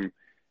overtime.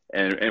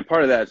 And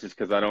part of that is just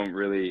because I don't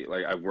really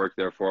like I've worked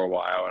there for a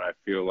while and I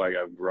feel like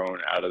I've grown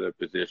out of the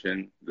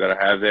position that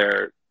I have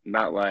there.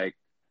 Not like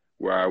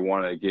where I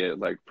want to get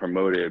like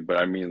promoted, but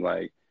I mean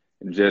like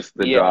just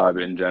the Yeah. job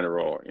in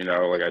general,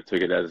 like I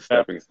took it as a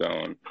stepping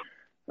stone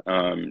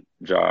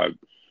job.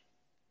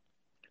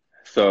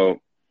 So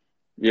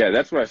Yeah,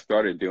 that's what I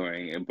started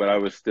doing, but I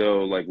was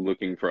still like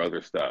looking for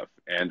other stuff.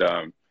 And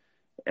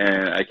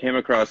I came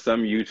across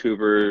some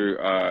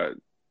YouTuber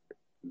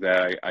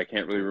that I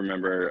can't really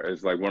remember,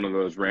 is like one of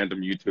those random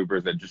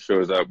YouTubers that just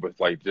shows up with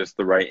like just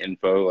the right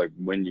info, like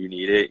when you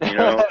need it, you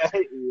know?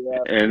 Yeah,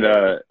 And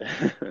yeah.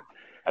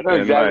 I know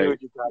and exactly like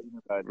what you're talking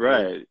about, dude.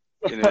 right.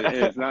 And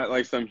it's not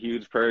like some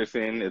huge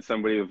person. It's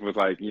somebody with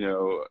like,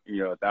 1,000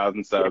 Yeah,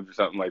 subs or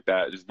something like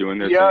that, just doing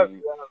their yeah.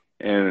 thing.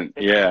 And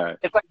It's yeah,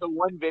 it's like the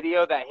one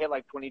video that hit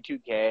like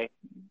 22K,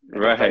 and it's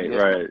like right, this one.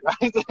 right.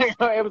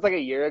 It was like a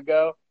year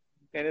ago,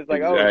 and it's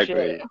like, oh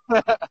shit.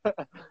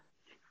 Exactly.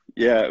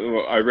 Yeah,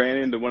 well, I ran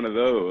into one of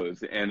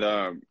those, and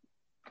I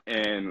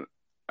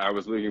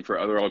was looking for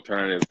other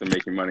alternatives to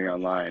making money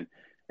online.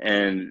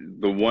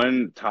 And the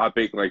one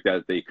topic like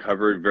that they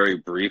covered very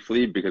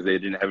briefly because they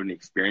didn't have any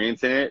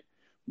experience in it,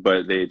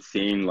 but they'd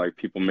seen like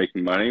people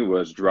making money,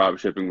 was drop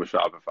shipping with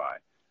Shopify.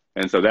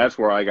 And so that's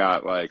where I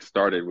got like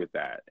started with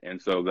that. And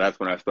so that's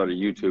when I started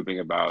YouTubing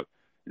about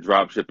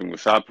drop shipping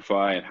with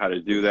Shopify and how to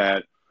do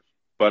that.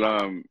 But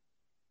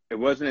it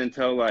wasn't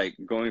until like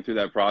going through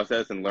that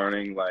process and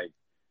learning like,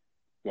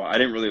 well, I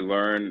didn't really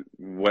learn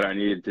what I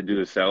needed to do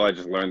to sell. I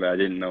just learned that I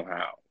didn't know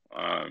how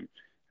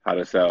to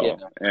Yeah, sell,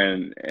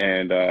 and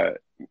I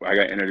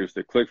got introduced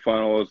to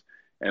ClickFunnels,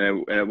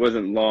 and it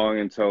wasn't long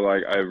until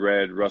like I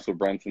read Russell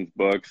Brunson's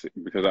books,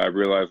 because I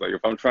realized like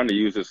if I'm trying to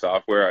use this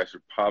software, I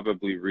should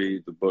probably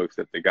read the books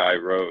that the guy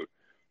wrote,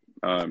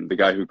 the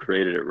guy who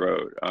created it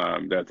wrote.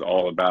 That's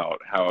all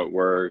about how it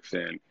works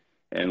and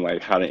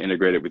like how to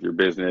integrate it with your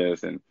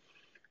business. And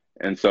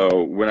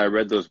so when I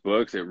read those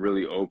books, it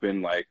really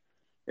opened my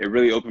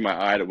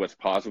eye to what's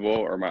possible,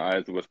 or my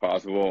eyes to what's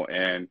possible,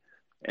 and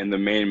the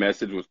main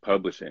message was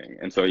publishing.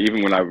 And so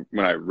even when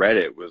I read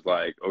it, was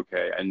like,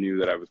 okay, I knew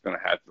that I was going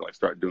to have to like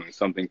start doing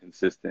something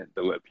consistent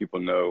to let people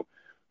know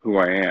who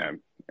I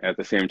am. At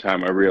the same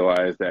time, I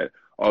realized that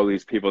all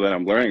these people that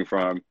I'm learning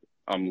from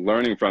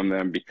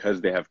them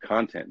because they have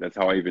content. That's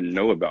how I even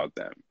know about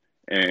them.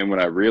 And when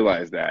I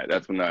realized that,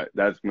 that's when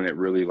it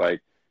really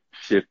like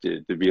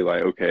shifted to be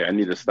like, okay, I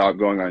need to stop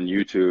going on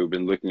YouTube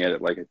and looking at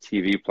it like a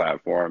TV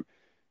platform,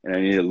 and I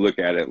need to look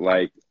at it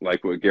like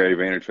what Gary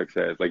Vaynerchuk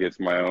says, like it's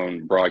my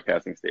own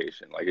broadcasting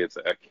station, like it's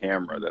a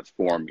camera that's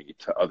for me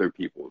to other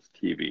people's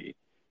TV,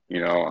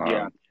 you know.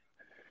 yeah.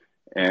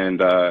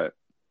 And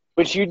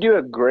Which you do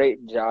a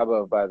great job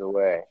of, by the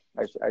way.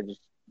 I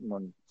just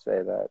want to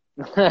say that.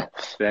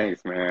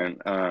 Thanks, man.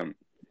 You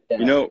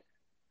Yeah. know,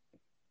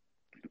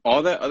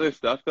 all that other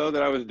stuff though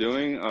that I was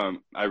doing,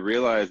 I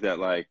realized that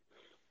like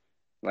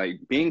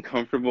being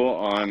comfortable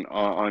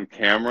on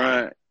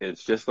camera,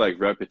 it's just like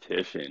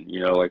repetition,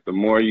 like the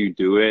more you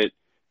do it,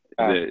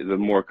 the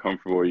more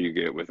comfortable you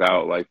get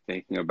without like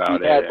thinking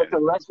about Yeah, it. it's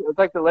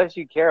like the less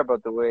you care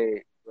about the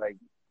way like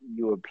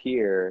you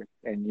appear,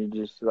 and you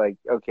just like,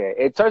 okay,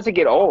 it starts to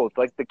get old.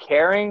 Like the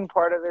caring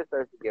part of it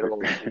starts to get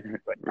old. Like I'm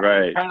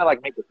Right. trying to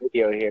like make a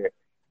video here,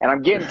 and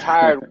I'm getting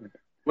tired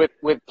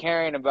with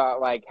caring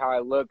about like how I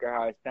look or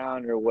how I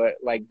sound or what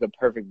like the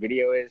perfect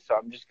video is. So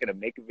I'm just gonna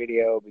make a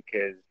video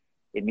because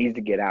it needs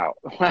to get out.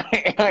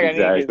 Like I need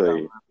to get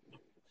something.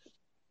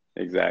 Exactly.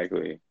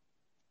 Exactly.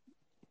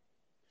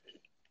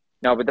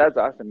 No, but that's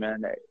awesome,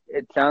 man.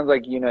 It sounds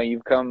like,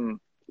 you've come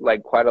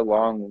like quite a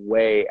long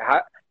way.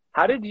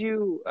 How did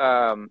you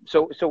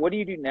so what do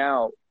you do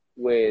now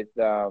with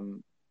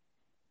the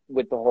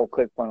whole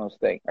ClickFunnels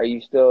thing? Are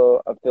you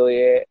still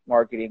affiliate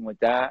marketing with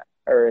that,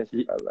 or is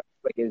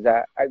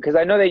that, because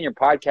I know that in your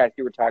podcast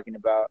you were talking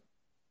about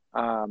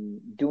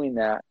doing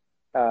that,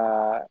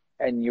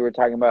 and you were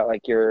talking about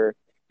like your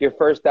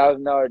first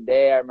 $1,000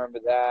 day. I remember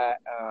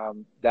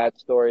that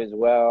story as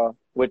well.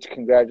 Which,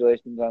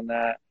 congratulations on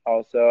that.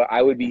 Also,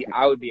 I would be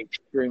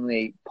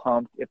extremely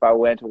pumped if I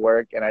went to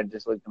work and I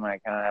just looked at my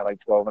account and I had like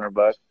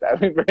 $1,200.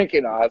 That'd be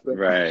freaking awesome.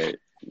 Right.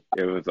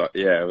 It was an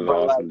But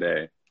awesome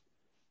day.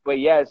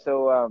 yeah.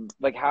 So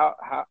like how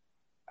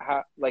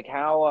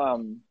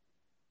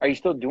are you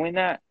still doing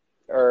that,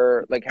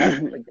 or like how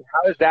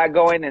is that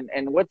going,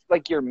 and what's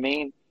like your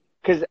main,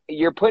 because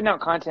you're putting out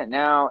content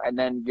now, and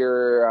then you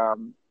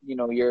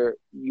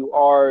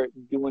are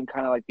doing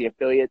kind of like the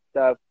affiliate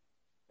stuff.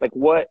 Like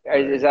what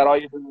is Right. that all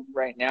you're doing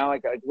right now?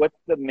 Like what's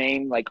the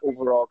main like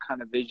overall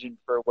kind of vision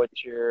for what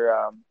you're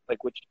what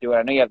you're doing?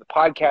 I know you have the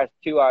podcast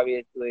too,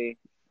 obviously,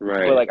 but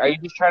Right. like are you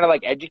just trying to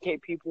like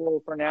educate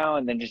people for now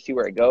and then just see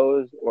where it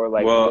goes, or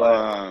like Well,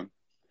 what?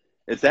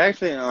 it's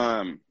actually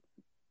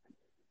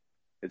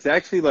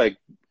like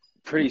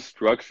pretty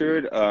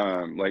structured,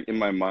 like in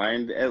my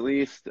mind at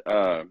least.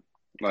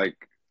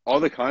 Like all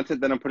the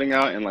content that I'm putting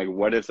out and like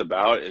what it's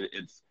about,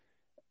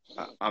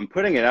 I'm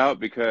putting it out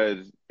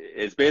because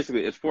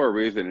it's for a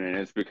reason, and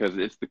it's because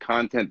it's the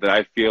content that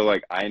I feel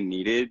like I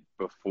needed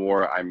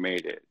before I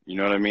made it. You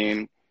know what I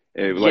mean?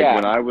 Like Yeah,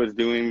 when I was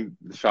doing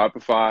the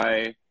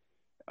Shopify,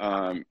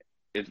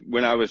 it's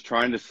when I was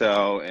trying to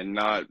sell and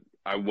I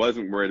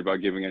wasn't worried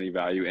about giving any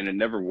value, and it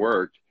never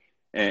worked.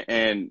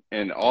 And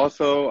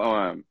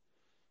also,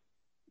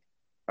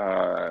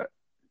 uh,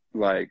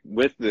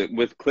 with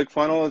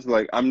ClickFunnels,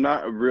 like I'm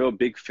not a real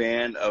big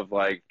fan of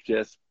like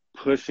just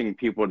pushing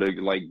people to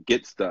like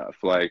get stuff,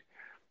 like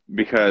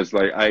because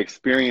like I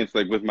experienced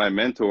like with my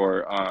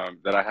mentor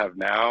that I have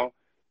now,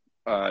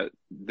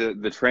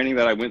 the training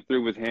that I went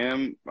through with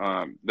him,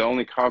 the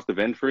only cost of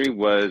entry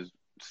was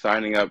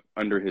signing up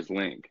under his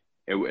link.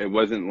 It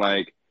wasn't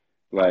like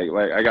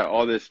I got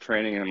all this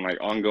training and like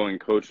ongoing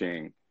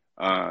coaching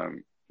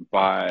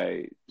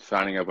by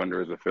signing up under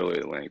his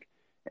affiliate link.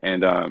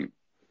 And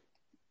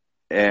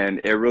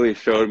and it really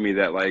showed me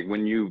that like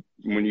when you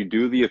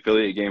do the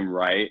affiliate game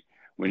right,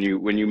 when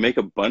you make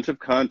a bunch of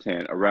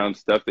content around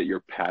stuff that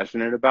you're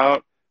passionate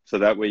about, so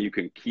that way you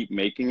can keep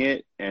making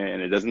it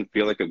and it doesn't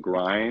feel like a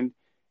grind,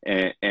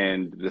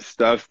 and the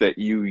stuff that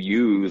you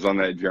use on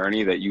that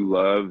journey that you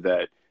love,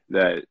 that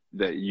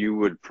you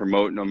would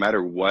promote no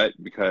matter what,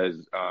 because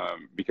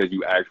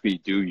you actually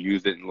do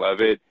use it and love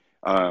it,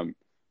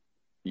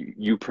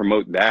 you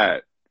promote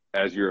that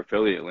as your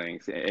affiliate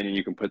links, and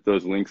you can put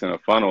those links in a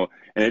funnel.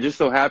 And it just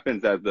so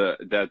happens that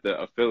the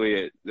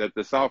affiliate, that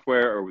the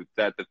software, or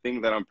that the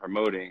thing that I'm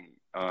promoting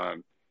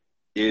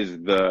is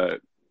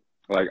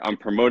like I'm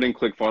promoting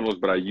ClickFunnels,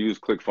 but I use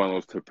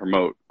ClickFunnels to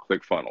promote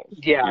ClickFunnels.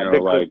 Yeah, You know, the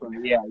like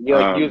ClickFunnels. Yeah, you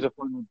like use a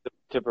funnel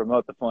to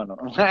promote the funnel.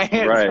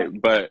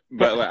 right, but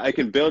like I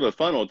can build a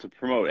funnel to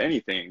promote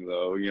anything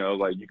though. You know,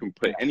 like you can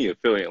put Yeah. any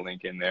affiliate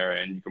link in there,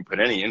 and you can put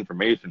any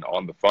information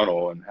on the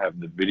funnel and have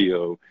the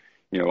video,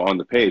 you know, on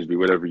the page be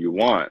whatever you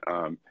want.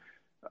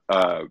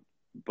 Uh,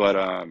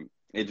 but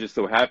it just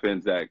so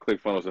happens that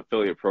ClickFunnels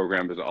affiliate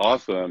program is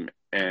awesome,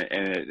 and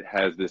it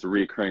has this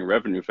recurring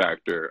revenue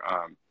factor.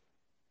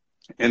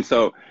 And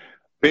so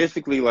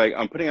basically, like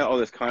I'm putting out all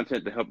this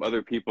content to help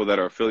other people that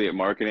are affiliate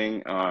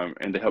marketing,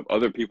 and to help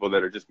other people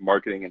that are just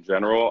marketing in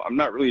general. I'm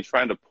not really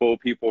trying to pull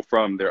people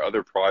from their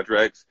other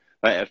projects.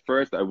 Like at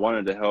first, I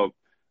wanted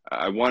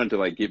to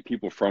like get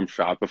people from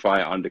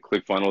Shopify onto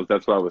ClickFunnels.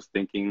 That's what I was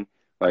thinking.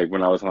 Like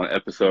when I was on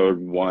episode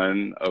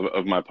 1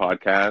 of my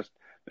podcast,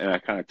 and I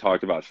kind of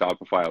talked about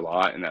Shopify a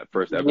lot in that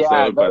first Yeah,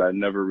 episode, but I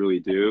never really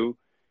do.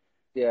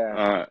 yeah.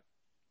 Uh,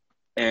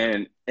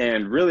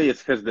 and really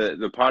it's because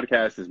the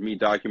podcast is me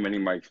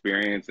documenting my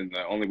experience, and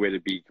the only way to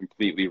be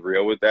completely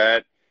real with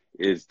that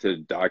is to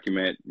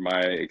document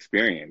my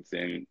experience.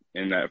 And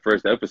in that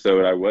first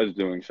episode, I was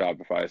doing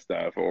Shopify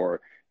stuff,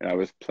 and I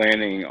was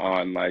planning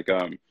on like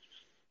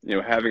you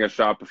know, having a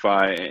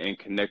Shopify and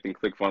connecting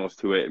ClickFunnels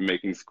to it and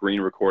making screen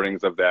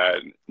recordings of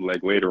that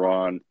like later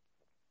on.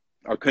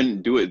 I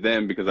couldn't do it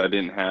then because I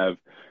didn't have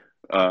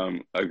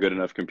a good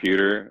enough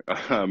computer.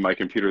 My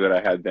computer that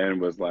I had then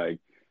was like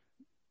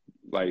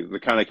the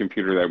kind of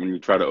computer that when you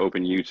try to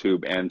open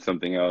YouTube and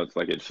something else,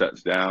 like it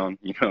shuts down.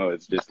 You know,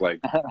 it's just like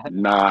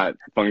not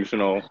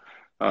functional.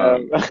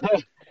 Um,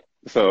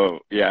 So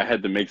yeah, I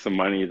had to make some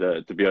money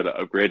to be able to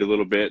upgrade a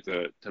little bit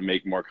to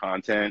make more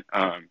content.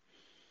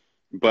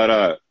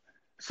 But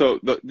so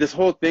this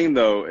whole thing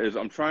though is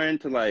I'm trying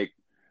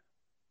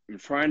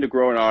to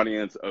grow an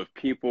audience of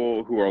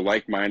people who are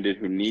like-minded,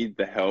 who need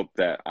the help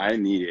that I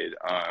needed.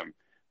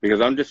 Because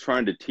I'm just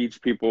trying to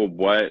teach people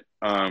what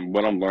I'm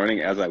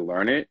learning as I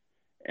learn it,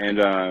 and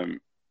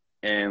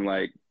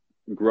like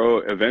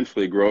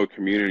eventually grow a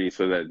community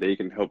so that they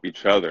can help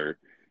each other.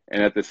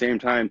 And at the same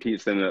time,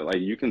 teach them that like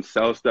you can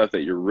sell stuff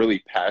that you're really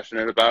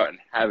passionate about and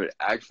have it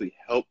actually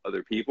help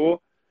other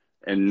people,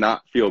 and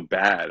not feel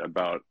bad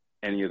about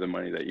any of the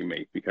money that you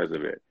make because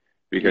of it,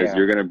 because yeah.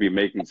 you're going to be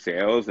making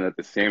sales, and at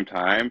the same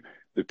time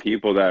the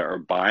people that are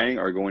buying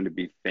are going to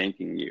be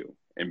thanking you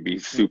and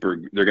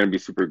they're going to be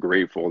super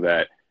grateful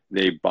that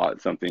they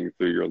bought something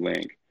through your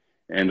link.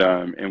 And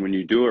when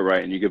you do it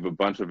right and you give a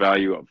bunch of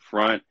value up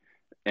front,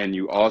 and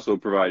you also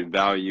provide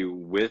value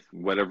with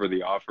whatever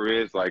the offer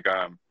is,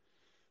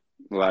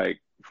 like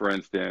for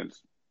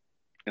instance,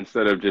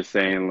 instead of just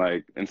saying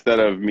like, instead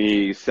of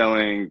me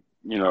selling,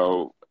 you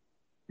know,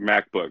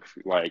 MacBooks,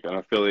 like an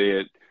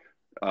affiliate,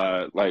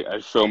 like I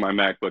show my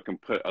MacBook and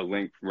put a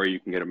link where you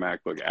can get a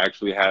MacBook,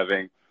 actually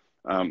having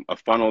a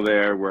funnel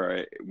there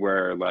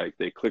where like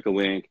they click a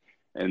link,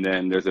 and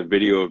then there's a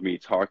video of me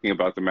talking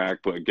about the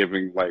MacBook,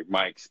 giving like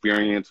my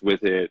experience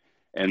with it,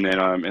 and then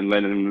and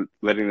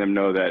letting them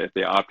know that if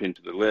they opt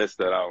into the list,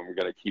 that I'm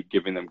gonna keep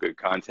giving them good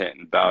content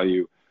and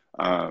value,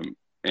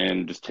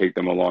 and just take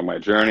them along my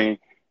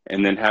journey,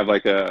 and then have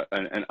like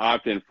an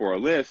opt-in for a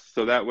list,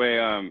 so that way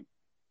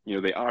you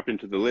know, they opt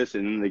into the list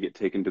and then they get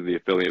taken to the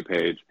affiliate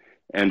page.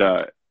 And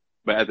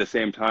but at the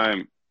same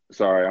time,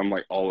 sorry, I'm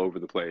like all over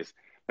the place.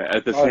 But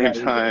at the Oh same no, you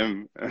good.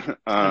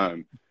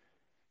 time,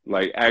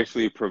 like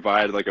actually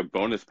provide like a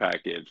bonus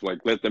package, like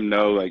let them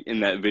know like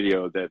in that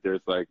video that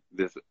there's like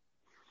this,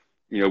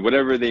 you know,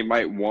 whatever they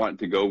might want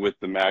to go with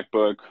the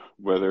MacBook,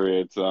 whether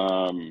it's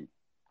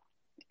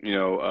you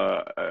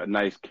know, a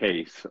nice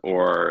case,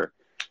 or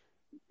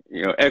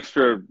you know,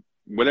 extra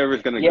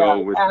whatever's going to Yeah, go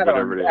with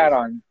whatever add-ons, it is,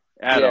 add-ons.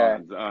 Yeah,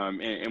 add-ons.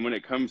 And when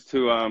it comes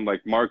to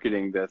like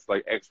marketing, that's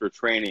like extra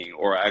training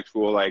or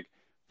actual like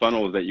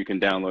funnels that you can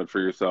download for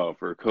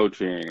yourself, or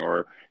coaching,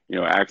 or you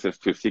know, access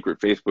to secret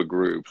Facebook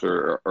groups,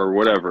 or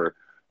whatever,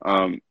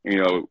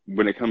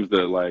 when it comes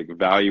to like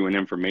value and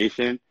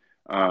information,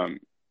 um,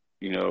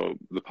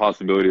 the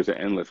possibilities are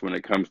endless when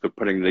it comes to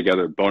putting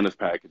together bonus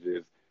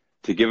packages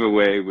to give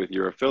away with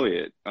your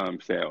affiliate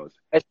sales.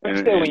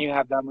 Especially when And you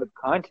have that much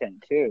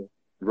content too.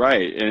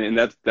 right, and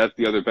that's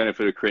the other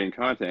benefit of creating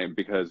content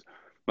because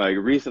like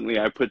recently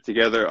I put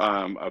together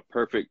a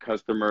perfect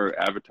customer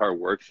avatar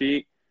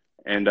worksheet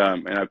and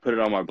I put it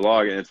on my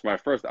blog and it's my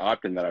first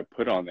opt-in that I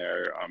put on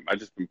there. I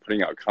just been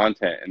putting out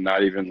content and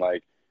not even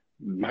like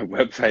my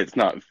website's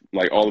not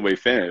like all the way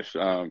finished.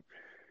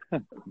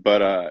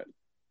 But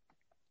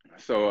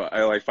so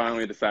I like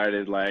finally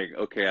decided like,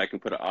 okay, I can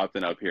put an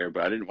opt-in up here,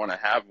 but I didn't want to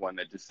have one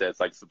that just says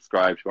like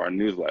subscribe to our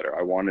newsletter.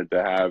 I wanted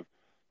to have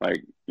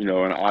like,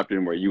 an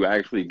opt-in where you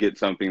actually get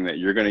something that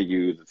you're going to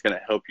use. It's going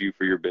to help you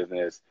for your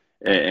business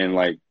and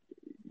like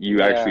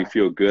you actually Yeah.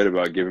 feel good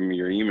about giving me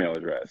your email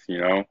address,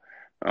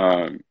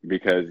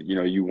 because,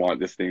 you want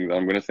this thing that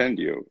I'm going to send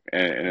you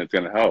and it's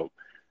going to help.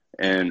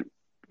 And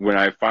when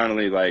I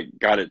finally like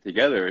got it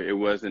together, it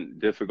wasn't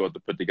difficult to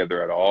put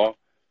together at all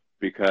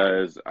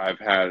because I've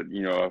had,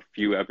 a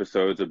few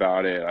episodes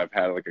about it. I've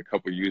had like a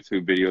couple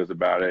YouTube videos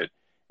about it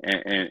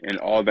and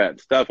all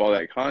that stuff, all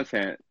that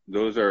content,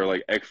 those are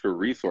like extra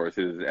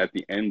resources at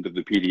the end of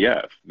the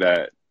PDF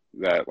that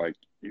like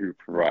you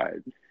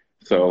provide.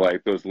 So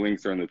like those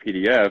links are in the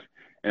PDF.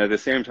 And at the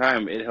same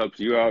time, it helps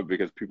you out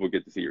because people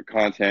get to see your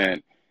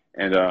content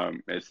and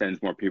it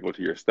sends more people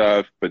to your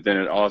stuff. But then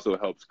it also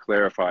helps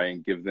clarify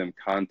and give them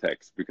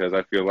context because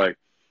I feel like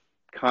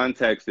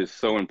context is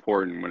so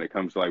important when it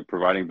comes to like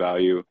providing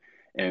value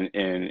and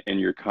in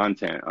your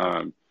content.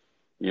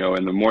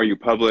 And the more you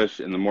publish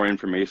and the more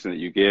information that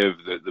you give,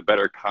 the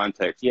better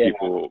context Yeah.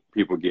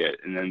 people get,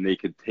 and then they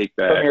could take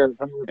From that your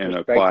and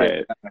apply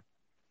perspective. it.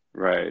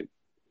 Right.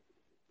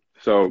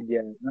 So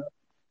Yeah.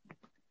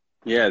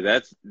 yeah,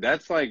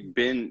 that's like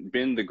been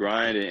the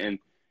grind,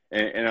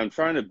 and I'm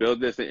trying to build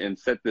this and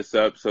set this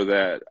up so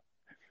that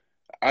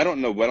I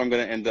don't know what I'm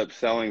going to end up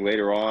selling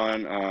later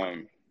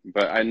on,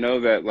 but I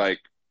know that like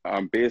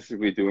I'm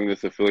basically doing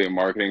this affiliate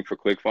marketing for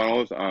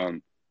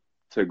ClickFunnels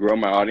to grow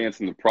my audience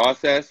in the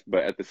process,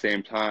 but at the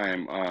same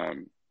time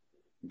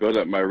build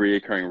up my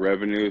recurring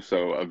revenue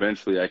so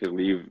eventually I could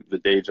leave the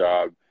day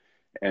job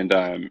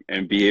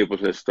and be able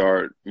to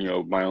start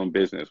my own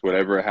business,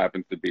 whatever it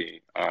happens to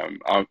be.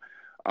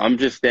 I'm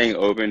just staying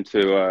open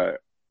to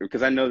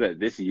because I know that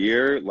this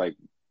year, like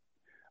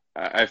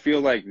I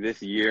feel like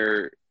this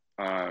year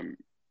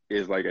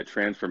is like a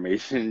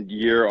transformation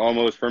year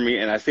almost for me.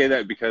 And I say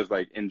that because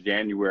like in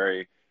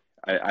January,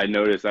 I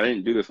noticed I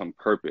didn't do this on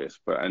purpose,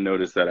 but I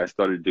noticed that I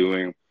started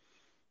doing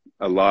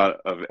a lot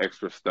of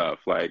extra stuff.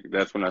 Like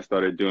that's when I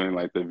started doing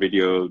like the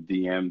video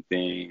DM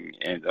thing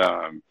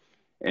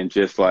and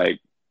just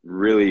like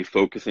really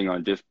focusing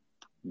on just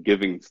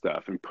giving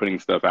stuff and putting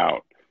stuff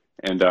out.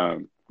 And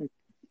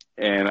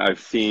I've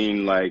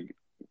seen like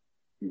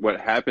what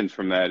happens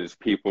from that is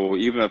people,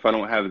 even if I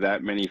don't have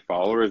that many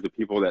followers, the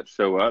people that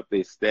show up,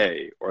 they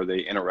stay or they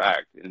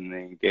interact and they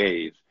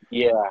engage.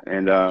 Yeah.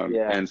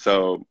 Yeah. And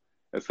so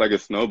it's like a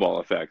snowball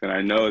effect. And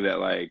I know that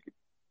like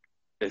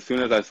as soon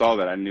as I saw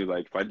that, I knew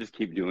like if I just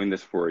keep doing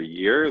this for a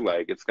year,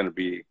 like it's gonna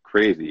be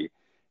crazy.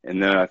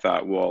 And then I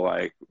thought, well,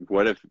 like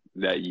what if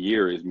that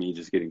year is me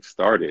just getting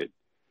started?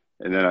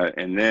 And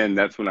then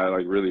that's when I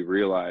like really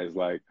realized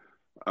like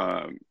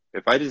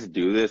if I just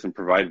do this and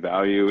provide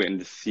value and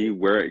just see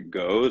where it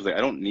goes, like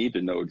I don't need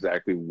to know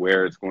exactly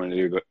where it's going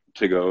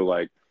to go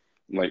like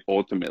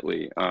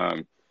ultimately.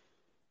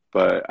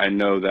 But I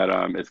know that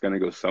it's going to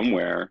go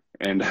somewhere,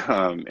 and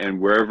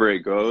wherever it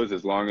goes,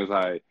 as long as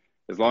I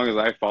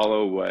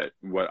follow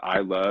what I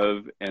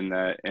love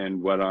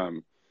and what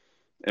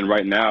and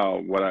right now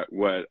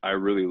what I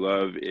really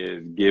love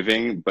is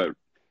giving, but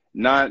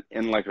not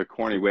in like a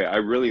corny way. I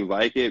really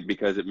like it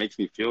because it makes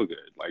me feel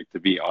good. Like to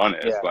be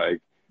honest, Yeah.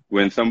 like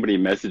when somebody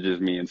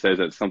messages me and says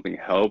that something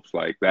helps,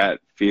 like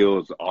that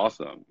feels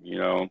awesome.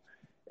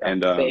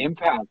 And The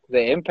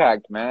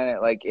impact, man.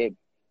 It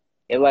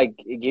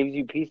gives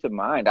you peace of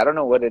mind. I don't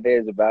know what it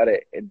is about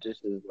it. It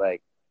just is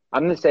like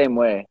I'm the same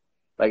way.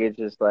 Like it's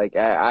just like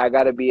I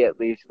gotta be at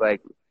least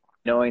like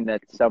knowing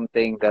that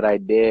something that I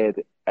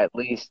did at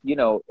least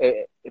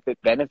if it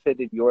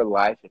benefited your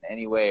life in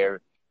any way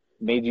or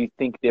made you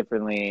think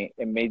differently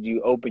and made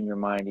you open your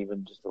mind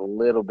even just a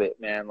little bit,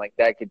 man. Like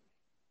that could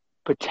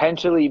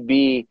potentially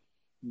be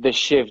the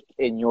shift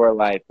in your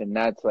life, and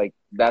that's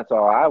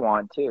all I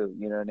want too.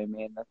 You know what I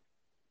mean?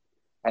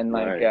 And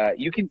like right,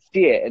 you can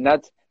see it, and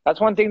that's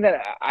one thing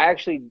that I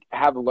actually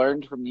have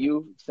learned from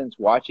you since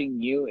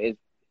watching you is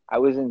I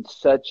felt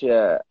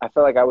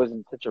like I was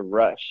in such a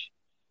rush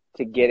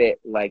to get it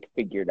like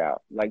figured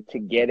out, like to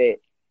get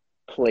it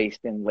placed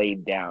and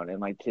laid down, and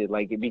like to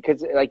like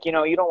because like you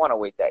don't want to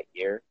wait that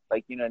year,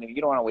 like you know what I mean?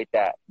 You don't want to wait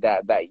that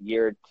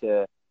year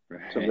to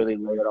right, really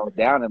lay it all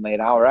down and lay it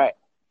out right.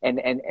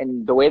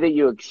 And the way that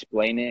you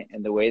explain it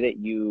and the way that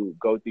you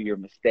go through your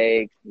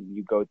mistakes and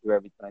you go through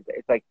everything like that,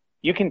 it's like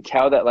you can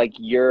tell that like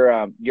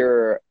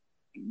you're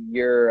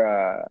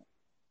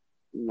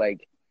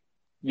like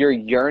you're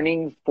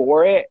yearning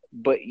for it,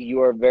 but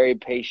you're very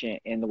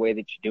patient in the way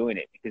that you're doing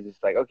it, because it's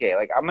like, okay,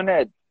 like I'm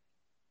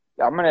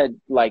gonna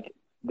like,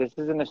 this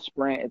isn't a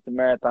sprint, it's a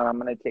marathon. I'm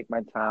gonna take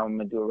my time. I'm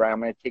gonna do it right. I'm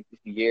gonna take this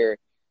year.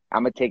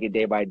 I'm gonna take it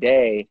day by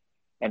day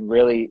and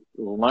really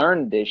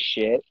learn this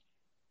shit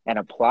and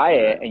apply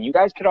it. Right. And you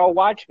guys could all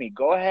watch me.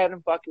 Go ahead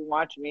and fucking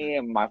watch me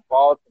and my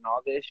faults and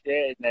all this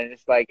shit. And then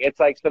it's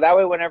like so that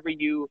way whenever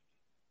you,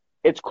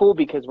 it's cool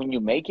because when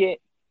you make it,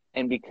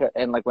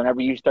 and like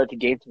whenever you start to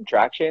gain some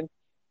traction,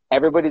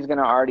 everybody's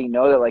gonna already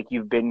know that like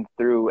you've been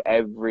through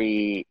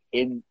every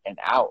in and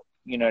out.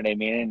 You know what I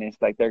mean? And it's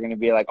like they're gonna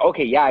be like,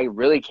 okay, yeah, I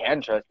really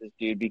can trust this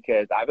dude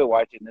because I've been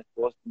watching this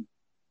fool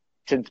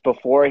since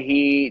before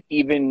he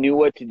even knew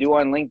what to do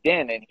on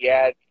LinkedIn, and he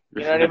had,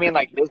 you know what I mean,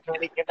 like this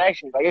many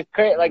connections. Like it's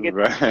crazy. Like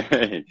Right.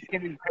 it's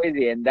gonna be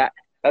crazy, and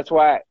that's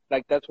why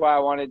I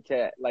wanted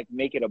to like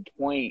make it a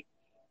point,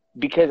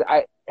 because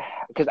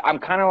I'm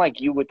kind of like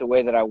you with the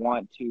way that I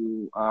want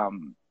to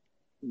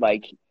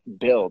like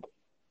build.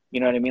 You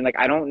know what I mean? Like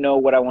I don't know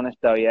what I want to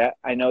sell yet.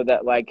 I know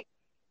that like,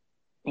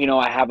 you know,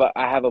 I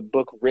have a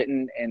book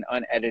written and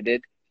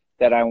unedited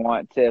that I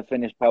want to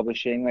finish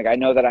publishing. Like I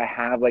know that I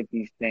have like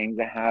these things.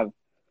 I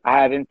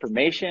have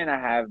information. I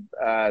have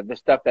the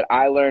stuff that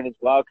I learned as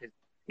well, because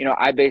you know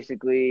I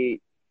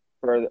basically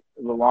for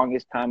the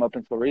longest time up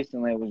until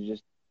recently was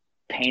just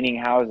painting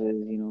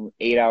houses. You know,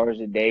 8 hours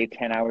a day,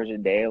 10 hours a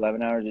day,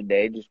 11 hours a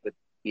day, just with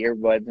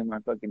earbuds in my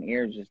fucking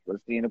ears, just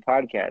listening to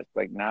podcasts,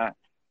 like not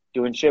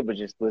doing shit, but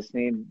just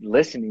listening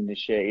to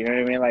shit. You know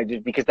what I mean? Like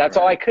just because that's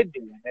all I Right. could do.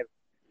 And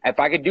if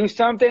I could do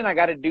something, I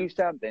got to do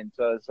something.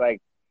 So it's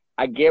like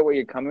I get where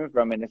you're coming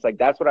from, and it's like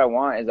that's what I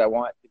want, is I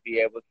want to be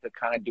able to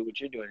kind of do what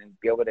you're doing and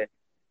be able to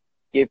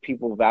give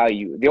people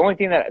value. The only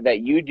thing that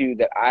you do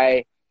that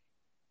I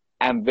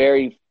am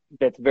very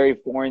that's very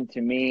foreign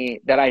to me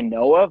that I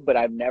know of, but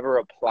I've never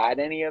applied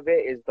any of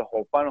it, is the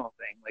whole funnel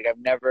thing.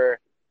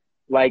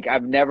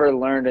 I've never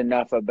learned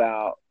enough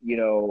about, you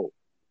know,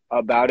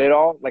 about it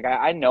all. Like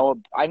I know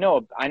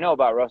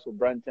about Russell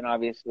Brunson,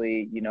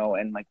 obviously, you know,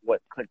 and like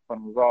what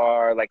ClickFunnels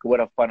are, like what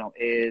a funnel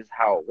is,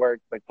 how it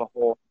works, like the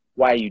whole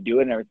why you do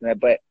it and everything.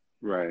 But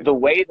Right. the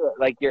way that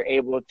like you're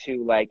able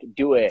to like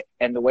do it,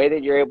 and the way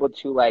that you're able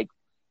to like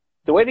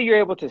the way that you're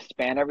able to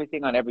span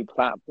everything on every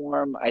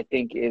platform, I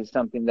think is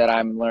something that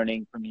I'm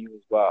learning from you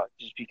as well.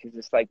 Just because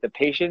it's like the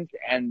patience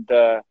and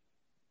the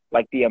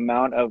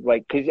amount of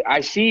like, because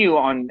I see you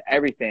on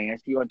everything. I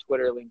see you on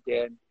Twitter,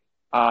 LinkedIn,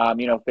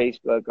 you know,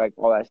 Facebook, like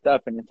all that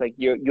stuff, and it's like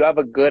you have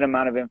a good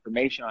amount of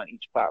information on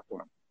each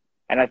platform,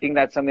 and I think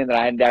that's something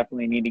that I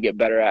definitely need to get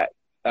better at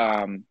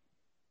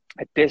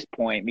this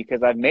point,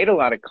 because I've made a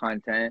lot of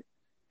content.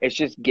 It's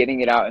just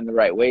getting it out in the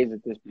right ways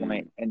at this Mm.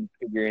 point and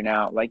figuring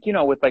out, like, you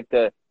know, with like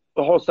the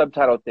whole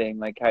subtitle thing,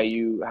 like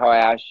how I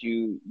asked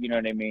you, you know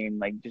what I mean,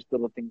 like just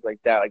little things like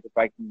that. Like if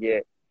I can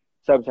get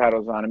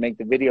subtitles on and make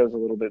the videos a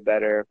little bit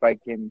better, if I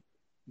can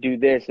do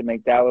this and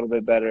make that a little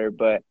bit better.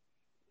 But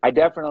I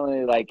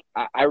definitely like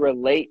I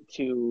relate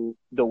to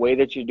the way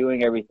that you're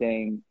doing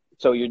everything.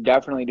 So you're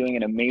definitely doing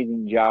an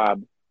amazing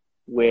job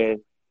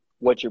with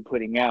what you're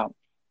putting out.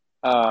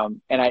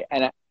 And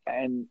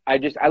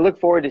I look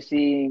forward to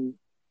seeing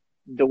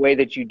the way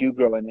that you do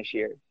grow in this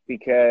year,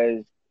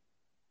 because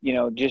you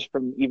know, just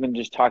from even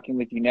just talking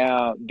with you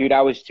now, dude,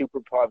 I was super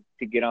pumped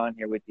to get on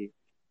here with you.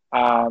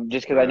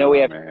 Just because I Right know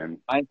we on, have man.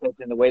 mindsets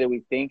and the way that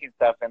we think and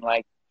stuff, and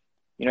like,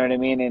 you know what I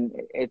mean. And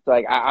it's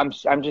like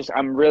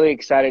I'm really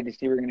excited to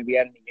see where we're gonna be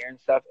at in a year and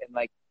stuff, and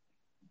like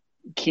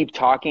keep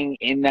talking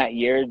in that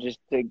year, just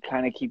to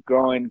kind of keep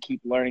growing,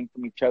 keep learning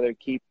from each other,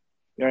 keep,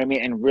 you know what I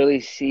mean, and really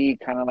see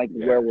kind of like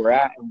where Yes. we're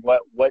at and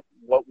what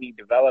we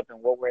develop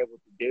and what we're able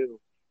to do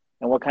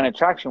and what kind of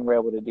traction we're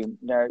able to do,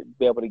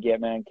 be able to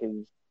get, man.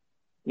 Because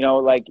you know,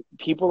 like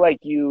people like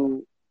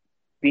you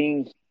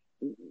being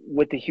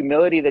with the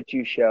humility that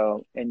you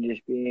show and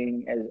just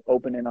being as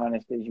open and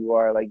honest as you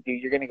are, like,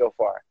 dude, you're gonna go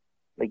far.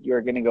 Like,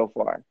 you're gonna go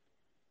far.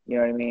 You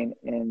know what I mean?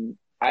 And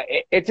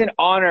it's an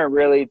honor,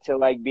 really, to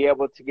like be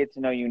able to get to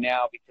know you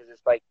now, because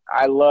it's like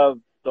I love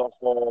the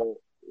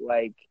whole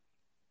like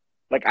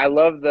I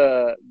love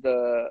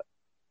the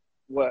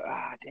what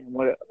damn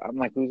what I'm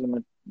like losing my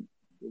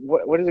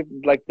what is it,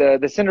 like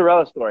the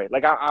Cinderella story.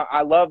 Like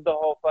I love the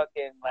whole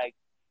fucking like,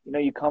 you know,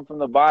 you come from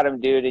the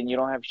bottom, dude, and you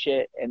don't have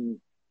shit,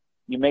 and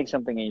you make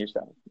something of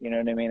yourself. You know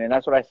what I mean? And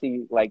that's what I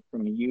see like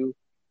from you.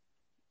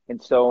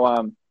 And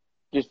so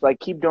just like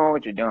keep doing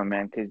what you're doing,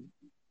 man, because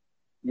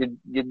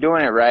you're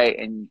doing it right,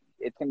 and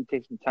it's gonna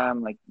take some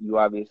time, like you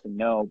obviously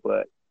know,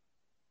 but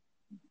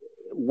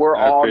we're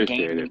I all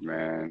appreciate gaining it,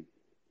 man.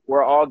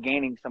 we're all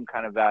gaining some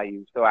kind of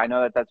value. So I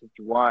know that that's what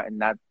you want,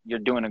 and that you're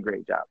doing a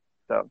great job.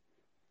 So,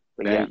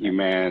 but yeah, Thank you,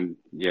 man.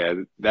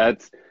 man.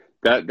 Yeah,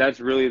 that's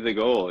really the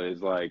goal,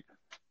 is like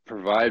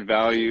provide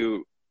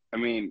value. I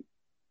mean,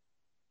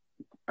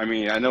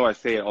 I know I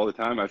say it all the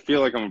time. I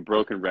feel like I'm a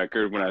broken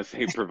record when I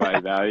say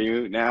provide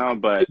value now,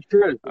 but It's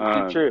true. It's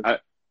um, true.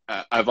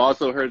 I've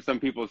also heard some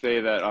people say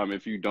that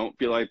if you don't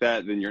feel like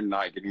that, then you're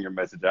not getting your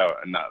message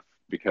out enough,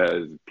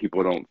 because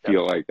people don't Yep.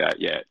 feel like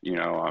that yet, you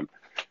know.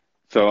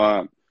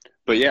 So,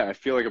 but yeah, I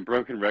feel like a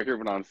broken record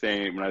when I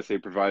say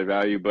provide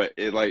value, but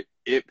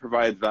it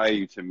provides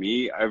value to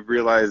me. I've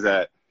realized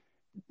that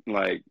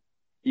like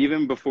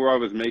even before I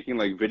was making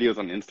like videos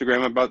on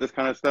Instagram about this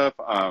kind of stuff,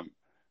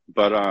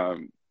 but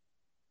um,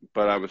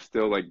 but I was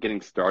still like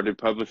getting started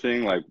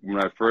publishing. Like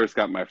when I first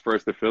got my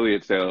first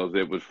affiliate sales,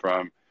 it was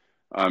from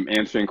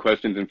answering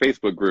questions in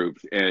Facebook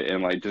groups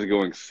and like just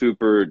going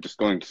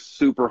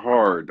super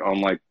hard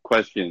on like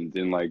questions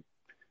and like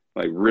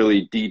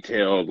really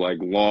detailed, like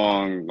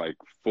long, like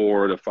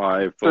 4 to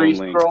 5 Three phone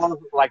links. scrolls,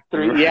 like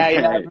three. Yeah,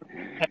 yeah. I Right. remember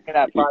checking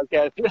that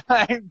podcast.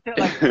 Like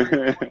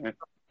three.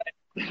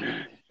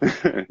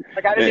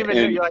 Like I didn't even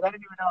know. And You're like I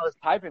didn't even know I was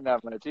typing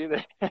that much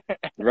either.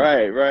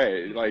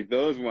 right. Like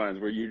those ones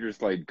where you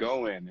just like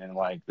go in and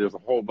like there's a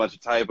whole bunch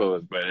of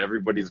typos, but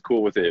everybody's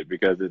cool with it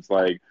because it's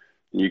like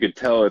you could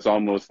tell it's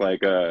almost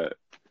like a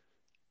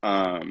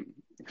um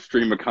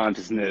stream of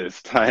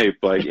consciousness type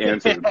like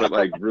answer, but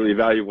like really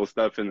valuable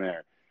stuff in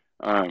there.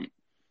 Um,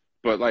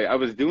 but like I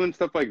was doing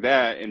stuff like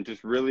that and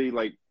just really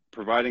like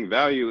providing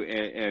value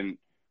and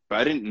but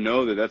I didn't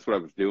know that that's what I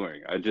was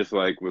doing. I just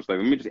like was like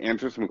let me just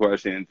answer some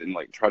questions and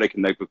like try to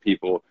connect with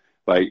people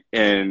like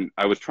and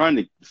I was trying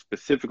to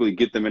specifically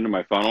get them into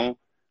my funnel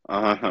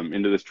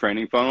into this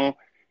training funnel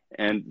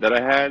and that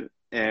I had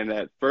and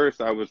at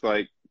first I was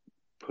like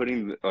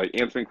like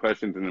answering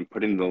questions and then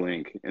putting the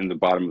link in the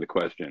bottom of the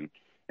question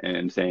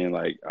and saying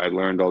like I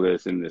learned all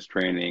this in this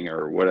training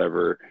or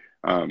whatever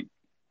um,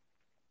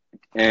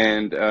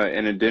 and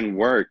it didn't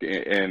work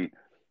and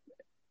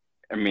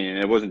I mean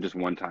it wasn't just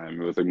one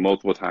time it was like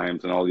multiple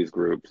times in all these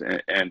groups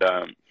and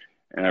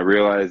I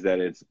realized that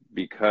it's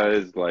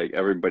because like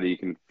everybody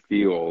can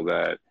feel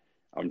that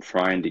I'm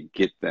trying to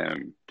get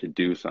them to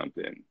do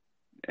something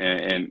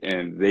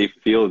and they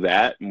feel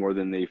that more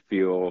than they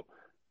feel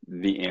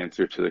the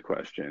answer to the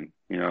question,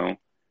 you know,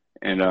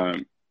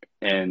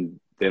 and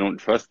they don't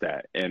trust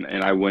that and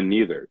I wouldn't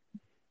either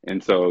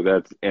and so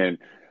that's and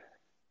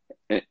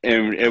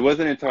it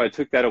wasn't until I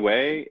took that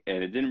away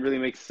and it didn't really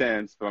make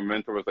sense. But my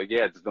mentor was like,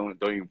 "Yeah, just don't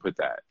even put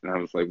that." And I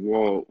was like,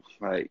 "Whoa,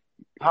 like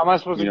How am I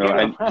supposed you to know, get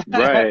I them?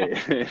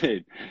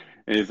 right."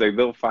 And he's like,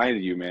 "They'll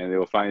find you, man.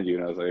 They'll find you."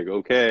 And I was like,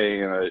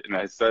 "Okay." And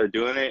I started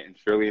doing it, and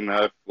surely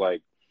enough,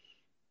 like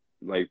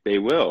they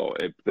will.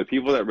 If the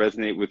people that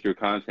resonate with your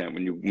content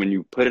when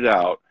you put it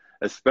out,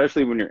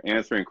 especially when you're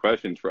answering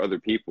questions for other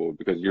people,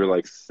 because you're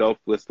like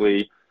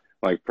selflessly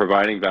like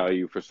providing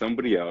value for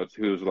somebody else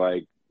who's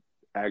like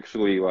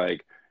actually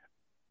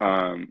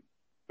um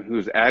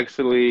who's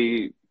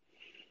actually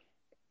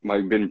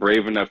like been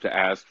brave enough to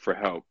ask for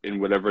help in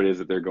whatever it is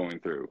that they're going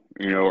through,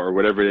 you know, or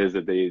whatever it is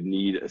that they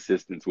need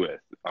assistance with.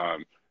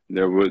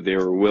 They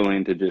were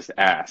willing to just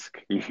ask,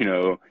 you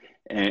know,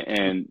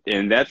 and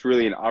that's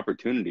really an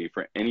opportunity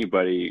for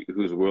anybody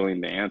who's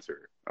willing to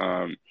answer.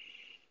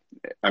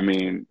 I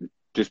mean,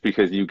 just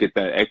because you get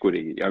that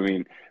equity, I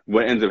mean,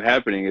 what ends up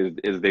happening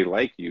is they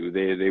like you.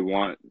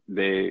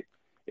 They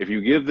if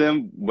you give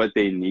them what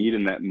they need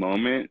in that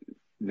moment,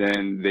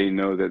 then they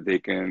know that they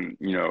can,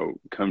 you know,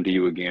 come to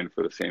you again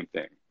for the same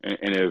thing.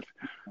 And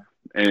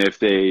if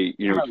they,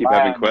 you Can know, keep rely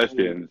having on you.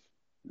 questions,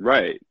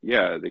 right?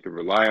 Yeah, they can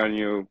rely on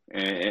you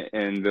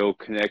and they'll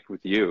connect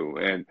with you.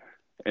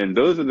 And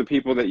those are the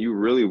people that you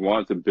really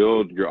want to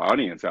build your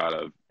audience out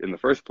of in the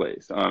first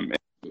place.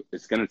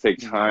 It's going to take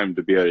Mhm. time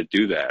to be able to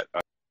do that.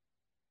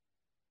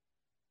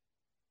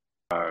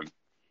 Um,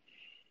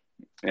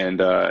 and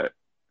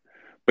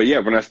but yeah,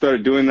 when I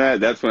started doing that,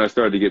 that's when I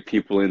started to get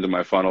people into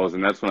my funnels,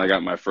 and that's when I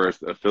got my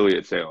first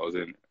affiliate sales.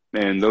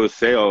 And those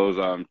sales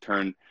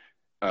turned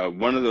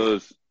one of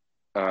those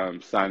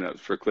signups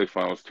for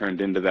ClickFunnels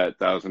turned into that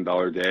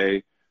 $1,000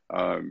 day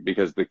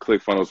because the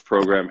ClickFunnels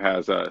program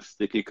has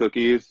sticky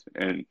cookies,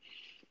 and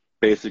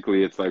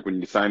basically it's like when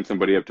you sign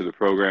somebody up to the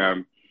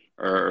program,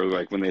 or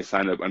like when they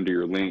sign up under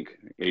your link,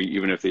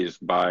 even if they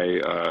just buy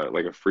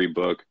like a free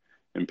book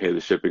and pay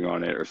the shipping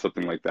on it or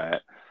something like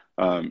that,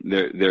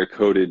 they're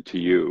coded to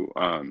you.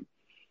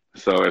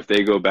 So if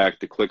they go back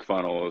to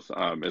ClickFunnels,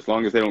 as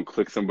long as they don't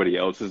click somebody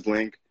else's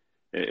link,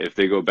 if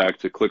they go back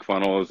to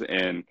ClickFunnels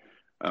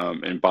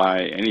and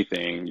buy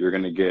anything, you're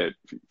going to get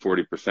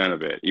 40%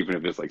 of it, even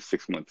if it's like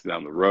 6 months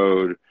down the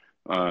road.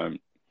 Um,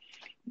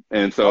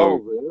 and Oh, so,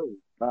 really?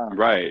 Wow.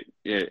 right,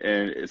 yeah,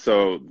 and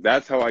so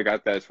that's how I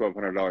got that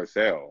 $1,200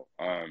 sale,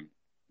 or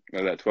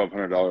that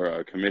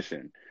 $1,200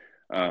 commission,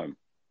 um,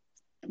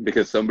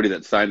 because somebody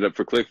that signed up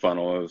for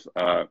ClickFunnels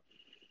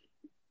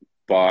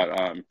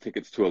bought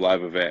tickets to a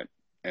live event,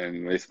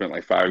 and they spent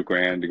like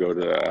 $5,000 to go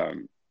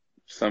to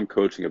some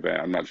coaching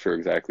event. I'm not sure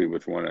exactly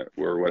which one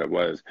or what it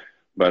was,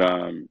 but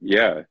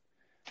yeah.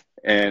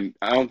 And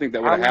I don't think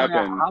that would How have long?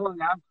 happened. How long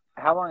after?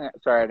 How long?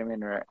 Sorry, I didn't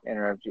mean to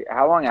interrupt you.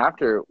 How long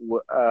after?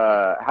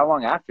 How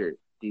long after?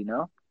 Do you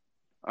know?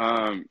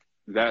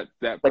 That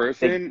Like they.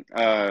 person,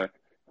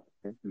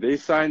 they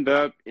signed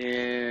up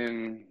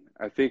in,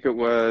 I think it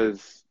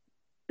was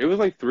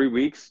like 3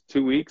 weeks,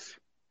 2 weeks,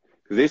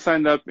 because they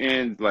signed up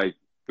in like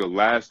the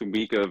last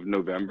week of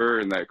November,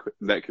 and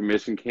that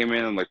commission came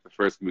in like the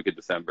first week of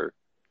December.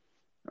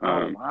 Oh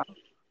Um, wow.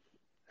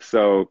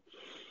 So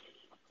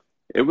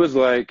it was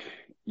like,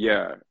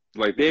 yeah,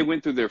 like they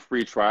went through their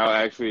free trial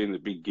actually in the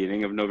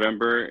beginning of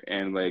November,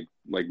 and like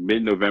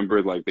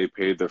mid-November, like they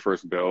paid their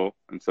first bill,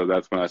 and so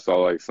that's when I saw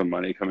like some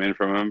money come in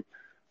from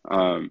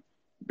them.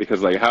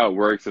 Because like how it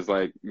works is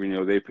like,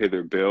 they pay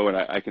their bill, and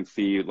I can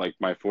see like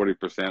my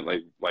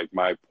 40%, like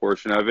my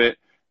portion of it.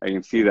 I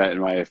can see that in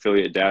my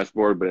affiliate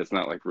dashboard, but it's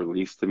not like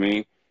released to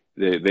me.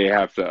 They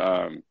have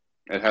to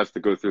it has to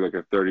go through like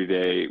a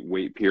 30-day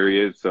wait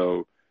period.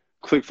 So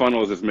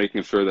ClickFunnels is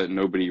making sure that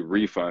nobody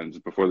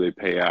refunds before they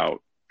pay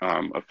out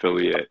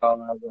affiliate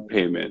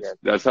payments.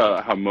 That's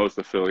how most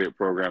affiliate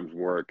programs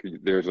work.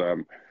 There's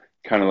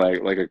kind of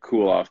like a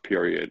cool off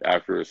period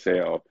after a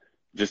sale,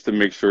 just to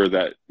make sure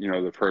that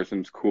the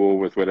person's cool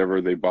with whatever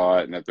they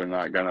bought and that they're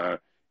not gonna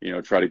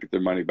try to get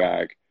their money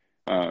back.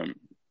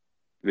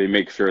 They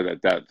make sure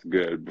that that's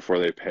good before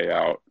they pay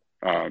out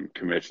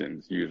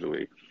commissions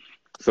usually.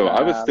 So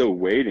I was still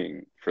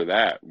waiting for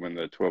that when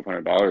the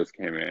 $1,200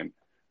 came in.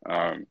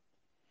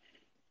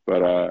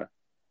 But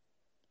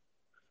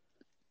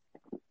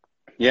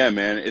yeah,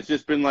 man, it's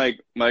just been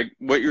like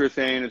what you were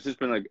saying. It's just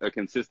been like a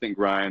consistent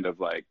grind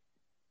of like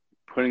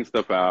putting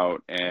stuff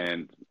out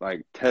and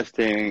like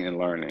testing and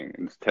learning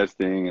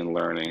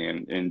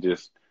and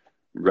just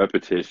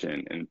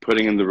repetition and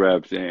putting in the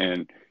reps,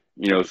 and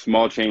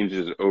small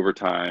changes over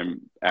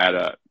time add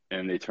up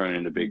and they turn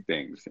into big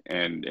things.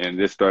 And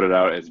this started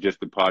out as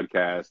just a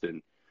podcast,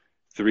 and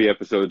 3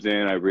 episodes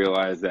in, I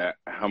realized that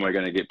how am I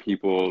going to get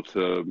people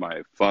to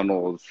my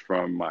funnels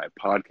from my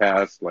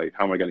podcast? Like,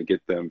 how am I going to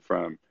get them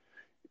from,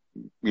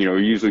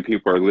 usually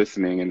people are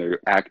listening and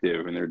they're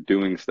active and they're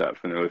doing stuff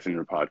and they're listening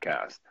to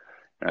podcasts.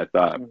 And I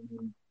thought,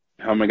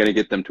 how am I going to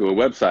get them to a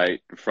website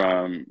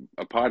from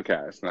a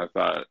podcast? And I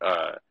thought,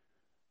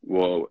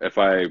 well, if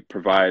I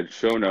provide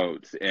show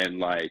notes and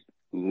like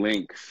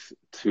links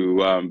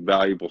to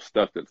valuable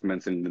stuff that's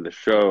mentioned in the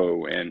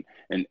show and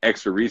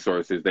extra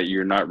resources that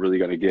you're not really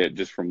going to get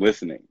just from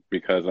listening,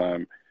 because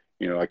I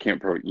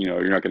can't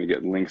you're not going to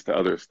get links to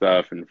other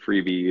stuff and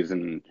freebies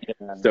and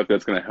stuff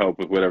that's going to help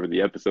with whatever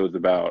the episode's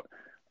about.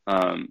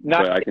 Not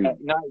but I can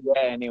not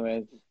yet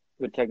anyways,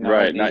 with technology.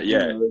 Right, not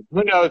yet.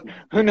 Who knows?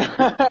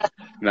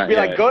 Not Be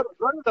yet. like, go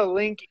to the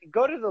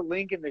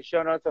link in the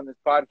show notes on this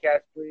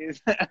podcast,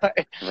 please.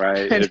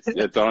 Right,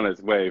 it's on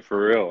its way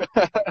for real.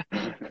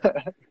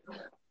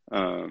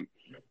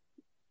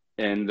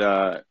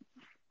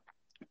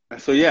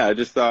 So yeah, I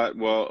just thought,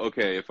 well,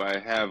 okay, if I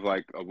have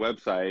like a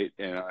website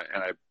and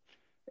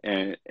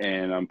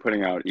I'm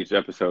putting out each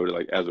episode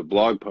like as a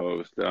blog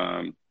post,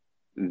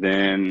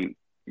 then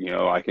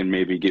I can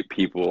maybe get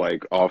people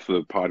like off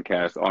the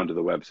podcast onto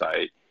the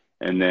website,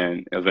 and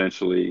then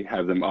eventually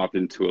have them opt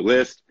into a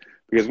list.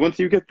 Because once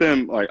you get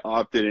them like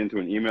opted into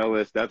an email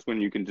list, that's when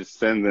you can just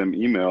send them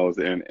emails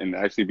and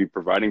actually be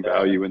providing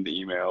value in the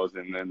emails,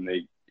 and then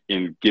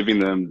in giving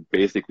them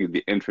basically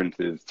the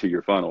entrances to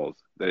your funnels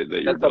that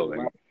you're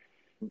building.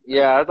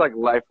 Yeah, that's like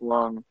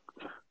lifelong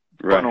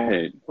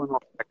funnel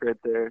hack right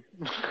there.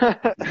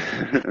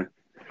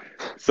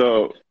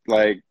 So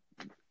like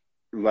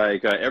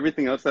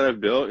everything else that I've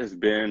built has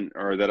been,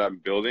 or that I'm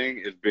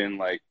building, has been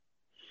like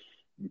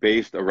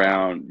based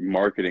around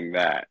marketing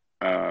that.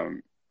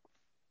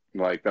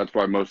 Like that's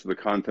why most of the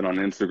content on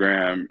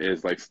Instagram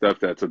is like stuff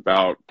that's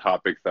about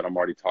topics that I'm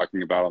already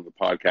talking about on the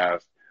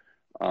podcast.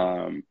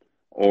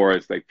 Or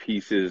it's like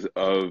pieces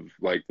of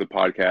like the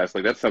podcast.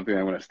 Like that's something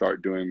I'm going to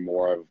start doing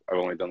more of. I've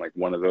only done like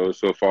one of those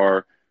so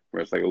far,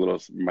 where it's like a little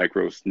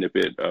micro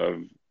snippet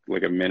of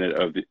like a minute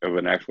of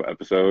an actual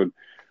episode.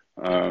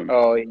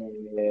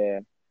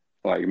 Yeah.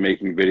 Like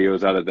making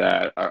videos out of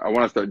that. I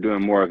want to start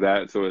doing more of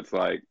that, so it's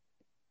like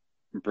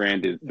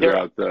branded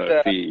throughout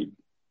the feed.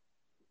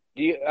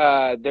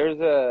 There's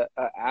a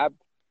app.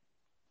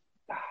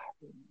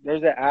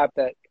 There's an app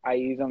that I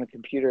use on the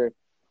computer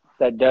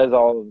that does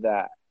all of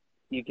that.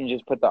 You can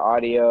just put the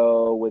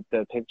audio with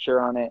the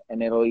picture on it,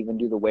 and it'll even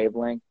do the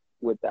wavelength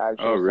with the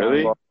actual. Oh,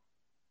 really? Sound.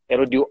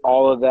 It'll do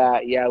all of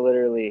that. Yeah,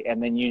 literally.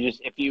 And then you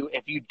just, if you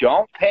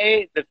don't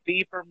pay the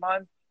fee per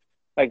month,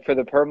 like for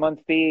the per month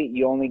fee,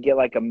 you only get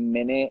like a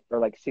minute or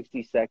like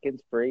 60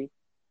 seconds free.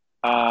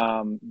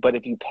 But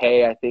if you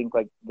pay, I think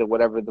like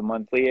whatever the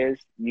monthly is,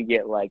 you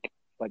get like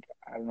I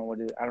don't know what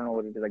it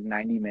is, like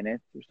 90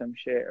 minutes or some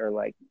shit, or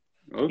like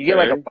you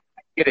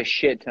get a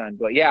shit ton.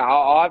 But yeah,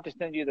 I'll have to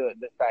send you the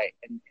site.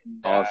 And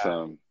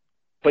awesome.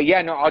 But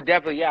yeah, no,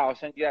 I'll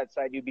send you that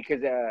site, dude,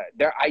 because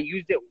I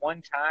used it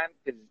one time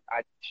because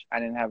I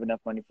didn't have enough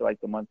money for like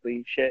the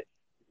monthly shit.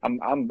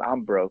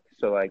 I'm broke,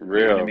 so like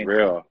real. You know what I mean?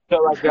 Real.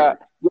 So like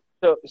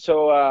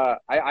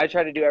I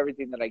try to do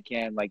everything that I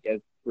can like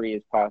as free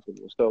as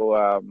possible.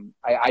 So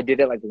I did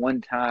it like one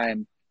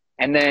time,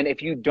 and then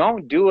if you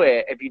don't do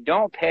it, if you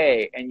don't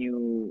pay and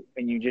you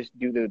just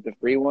do the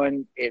free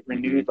one, it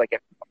renews. Like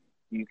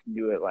you can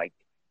do it like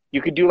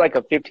you could do like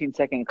a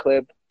 15-second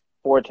clip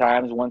 4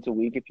 times once a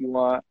week if you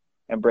want,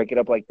 and break it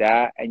up like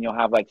that, and you'll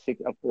have like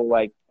a full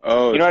like.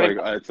 Oh, you know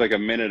it's like a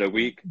minute a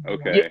week.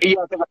 Okay.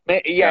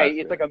 Yeah,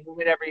 it's like a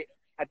minute every.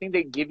 I think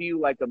they give you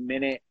like a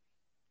minute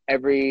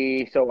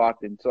every so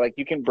often. So like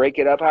you can break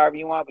it up however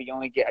you want, but you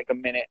only get like a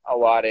minute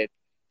allotted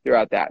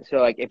throughout that. So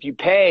like if you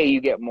pay, you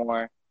get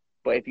more,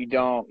 but if you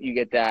don't, you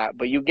get that.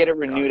 But you get it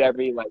renewed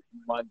every like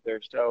month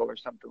or so or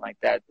something like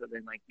that. So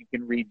then like you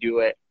can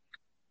redo it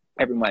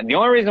every month. The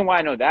only reason why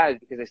I know that is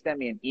because they sent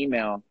me an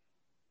email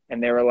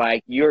and they were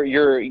like,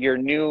 your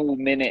new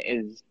minute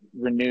is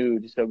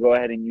renewed, so go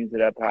ahead and use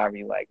it up however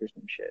you like or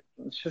some shit.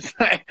 It's just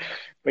like,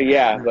 but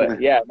yeah,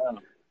 no.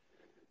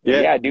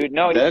 Yeah, dude.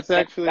 No, that's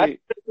actually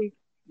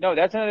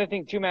that's another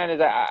thing too, man. Is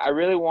I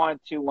really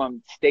want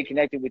to stay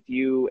connected with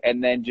you,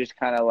 and then just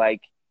kind of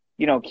like,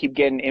 you know, keep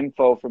getting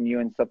info from you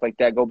and stuff like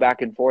that. Go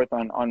back and forth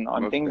on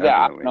things definitely.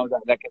 that I know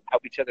that can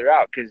help each other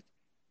out. Because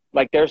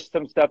like there's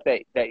some stuff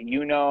that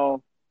you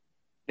know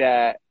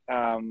that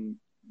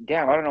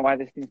damn, I don't know why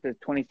this thing says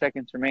 20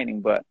 seconds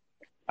remaining, but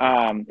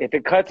if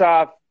it cuts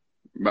off.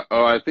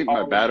 I think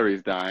my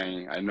battery's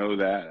dying. I know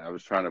that. I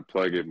was trying to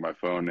plug it my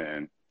phone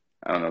in.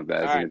 I don't know if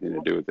that has anything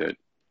to do with it.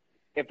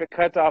 If it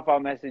cuts off, I'll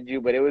message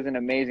you. But it was an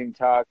amazing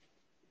talk,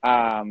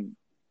 and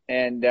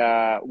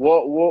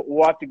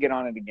we'll have to get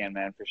on it again,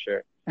 man, for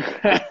sure.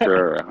 For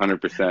sure,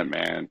 100%,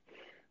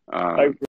 man.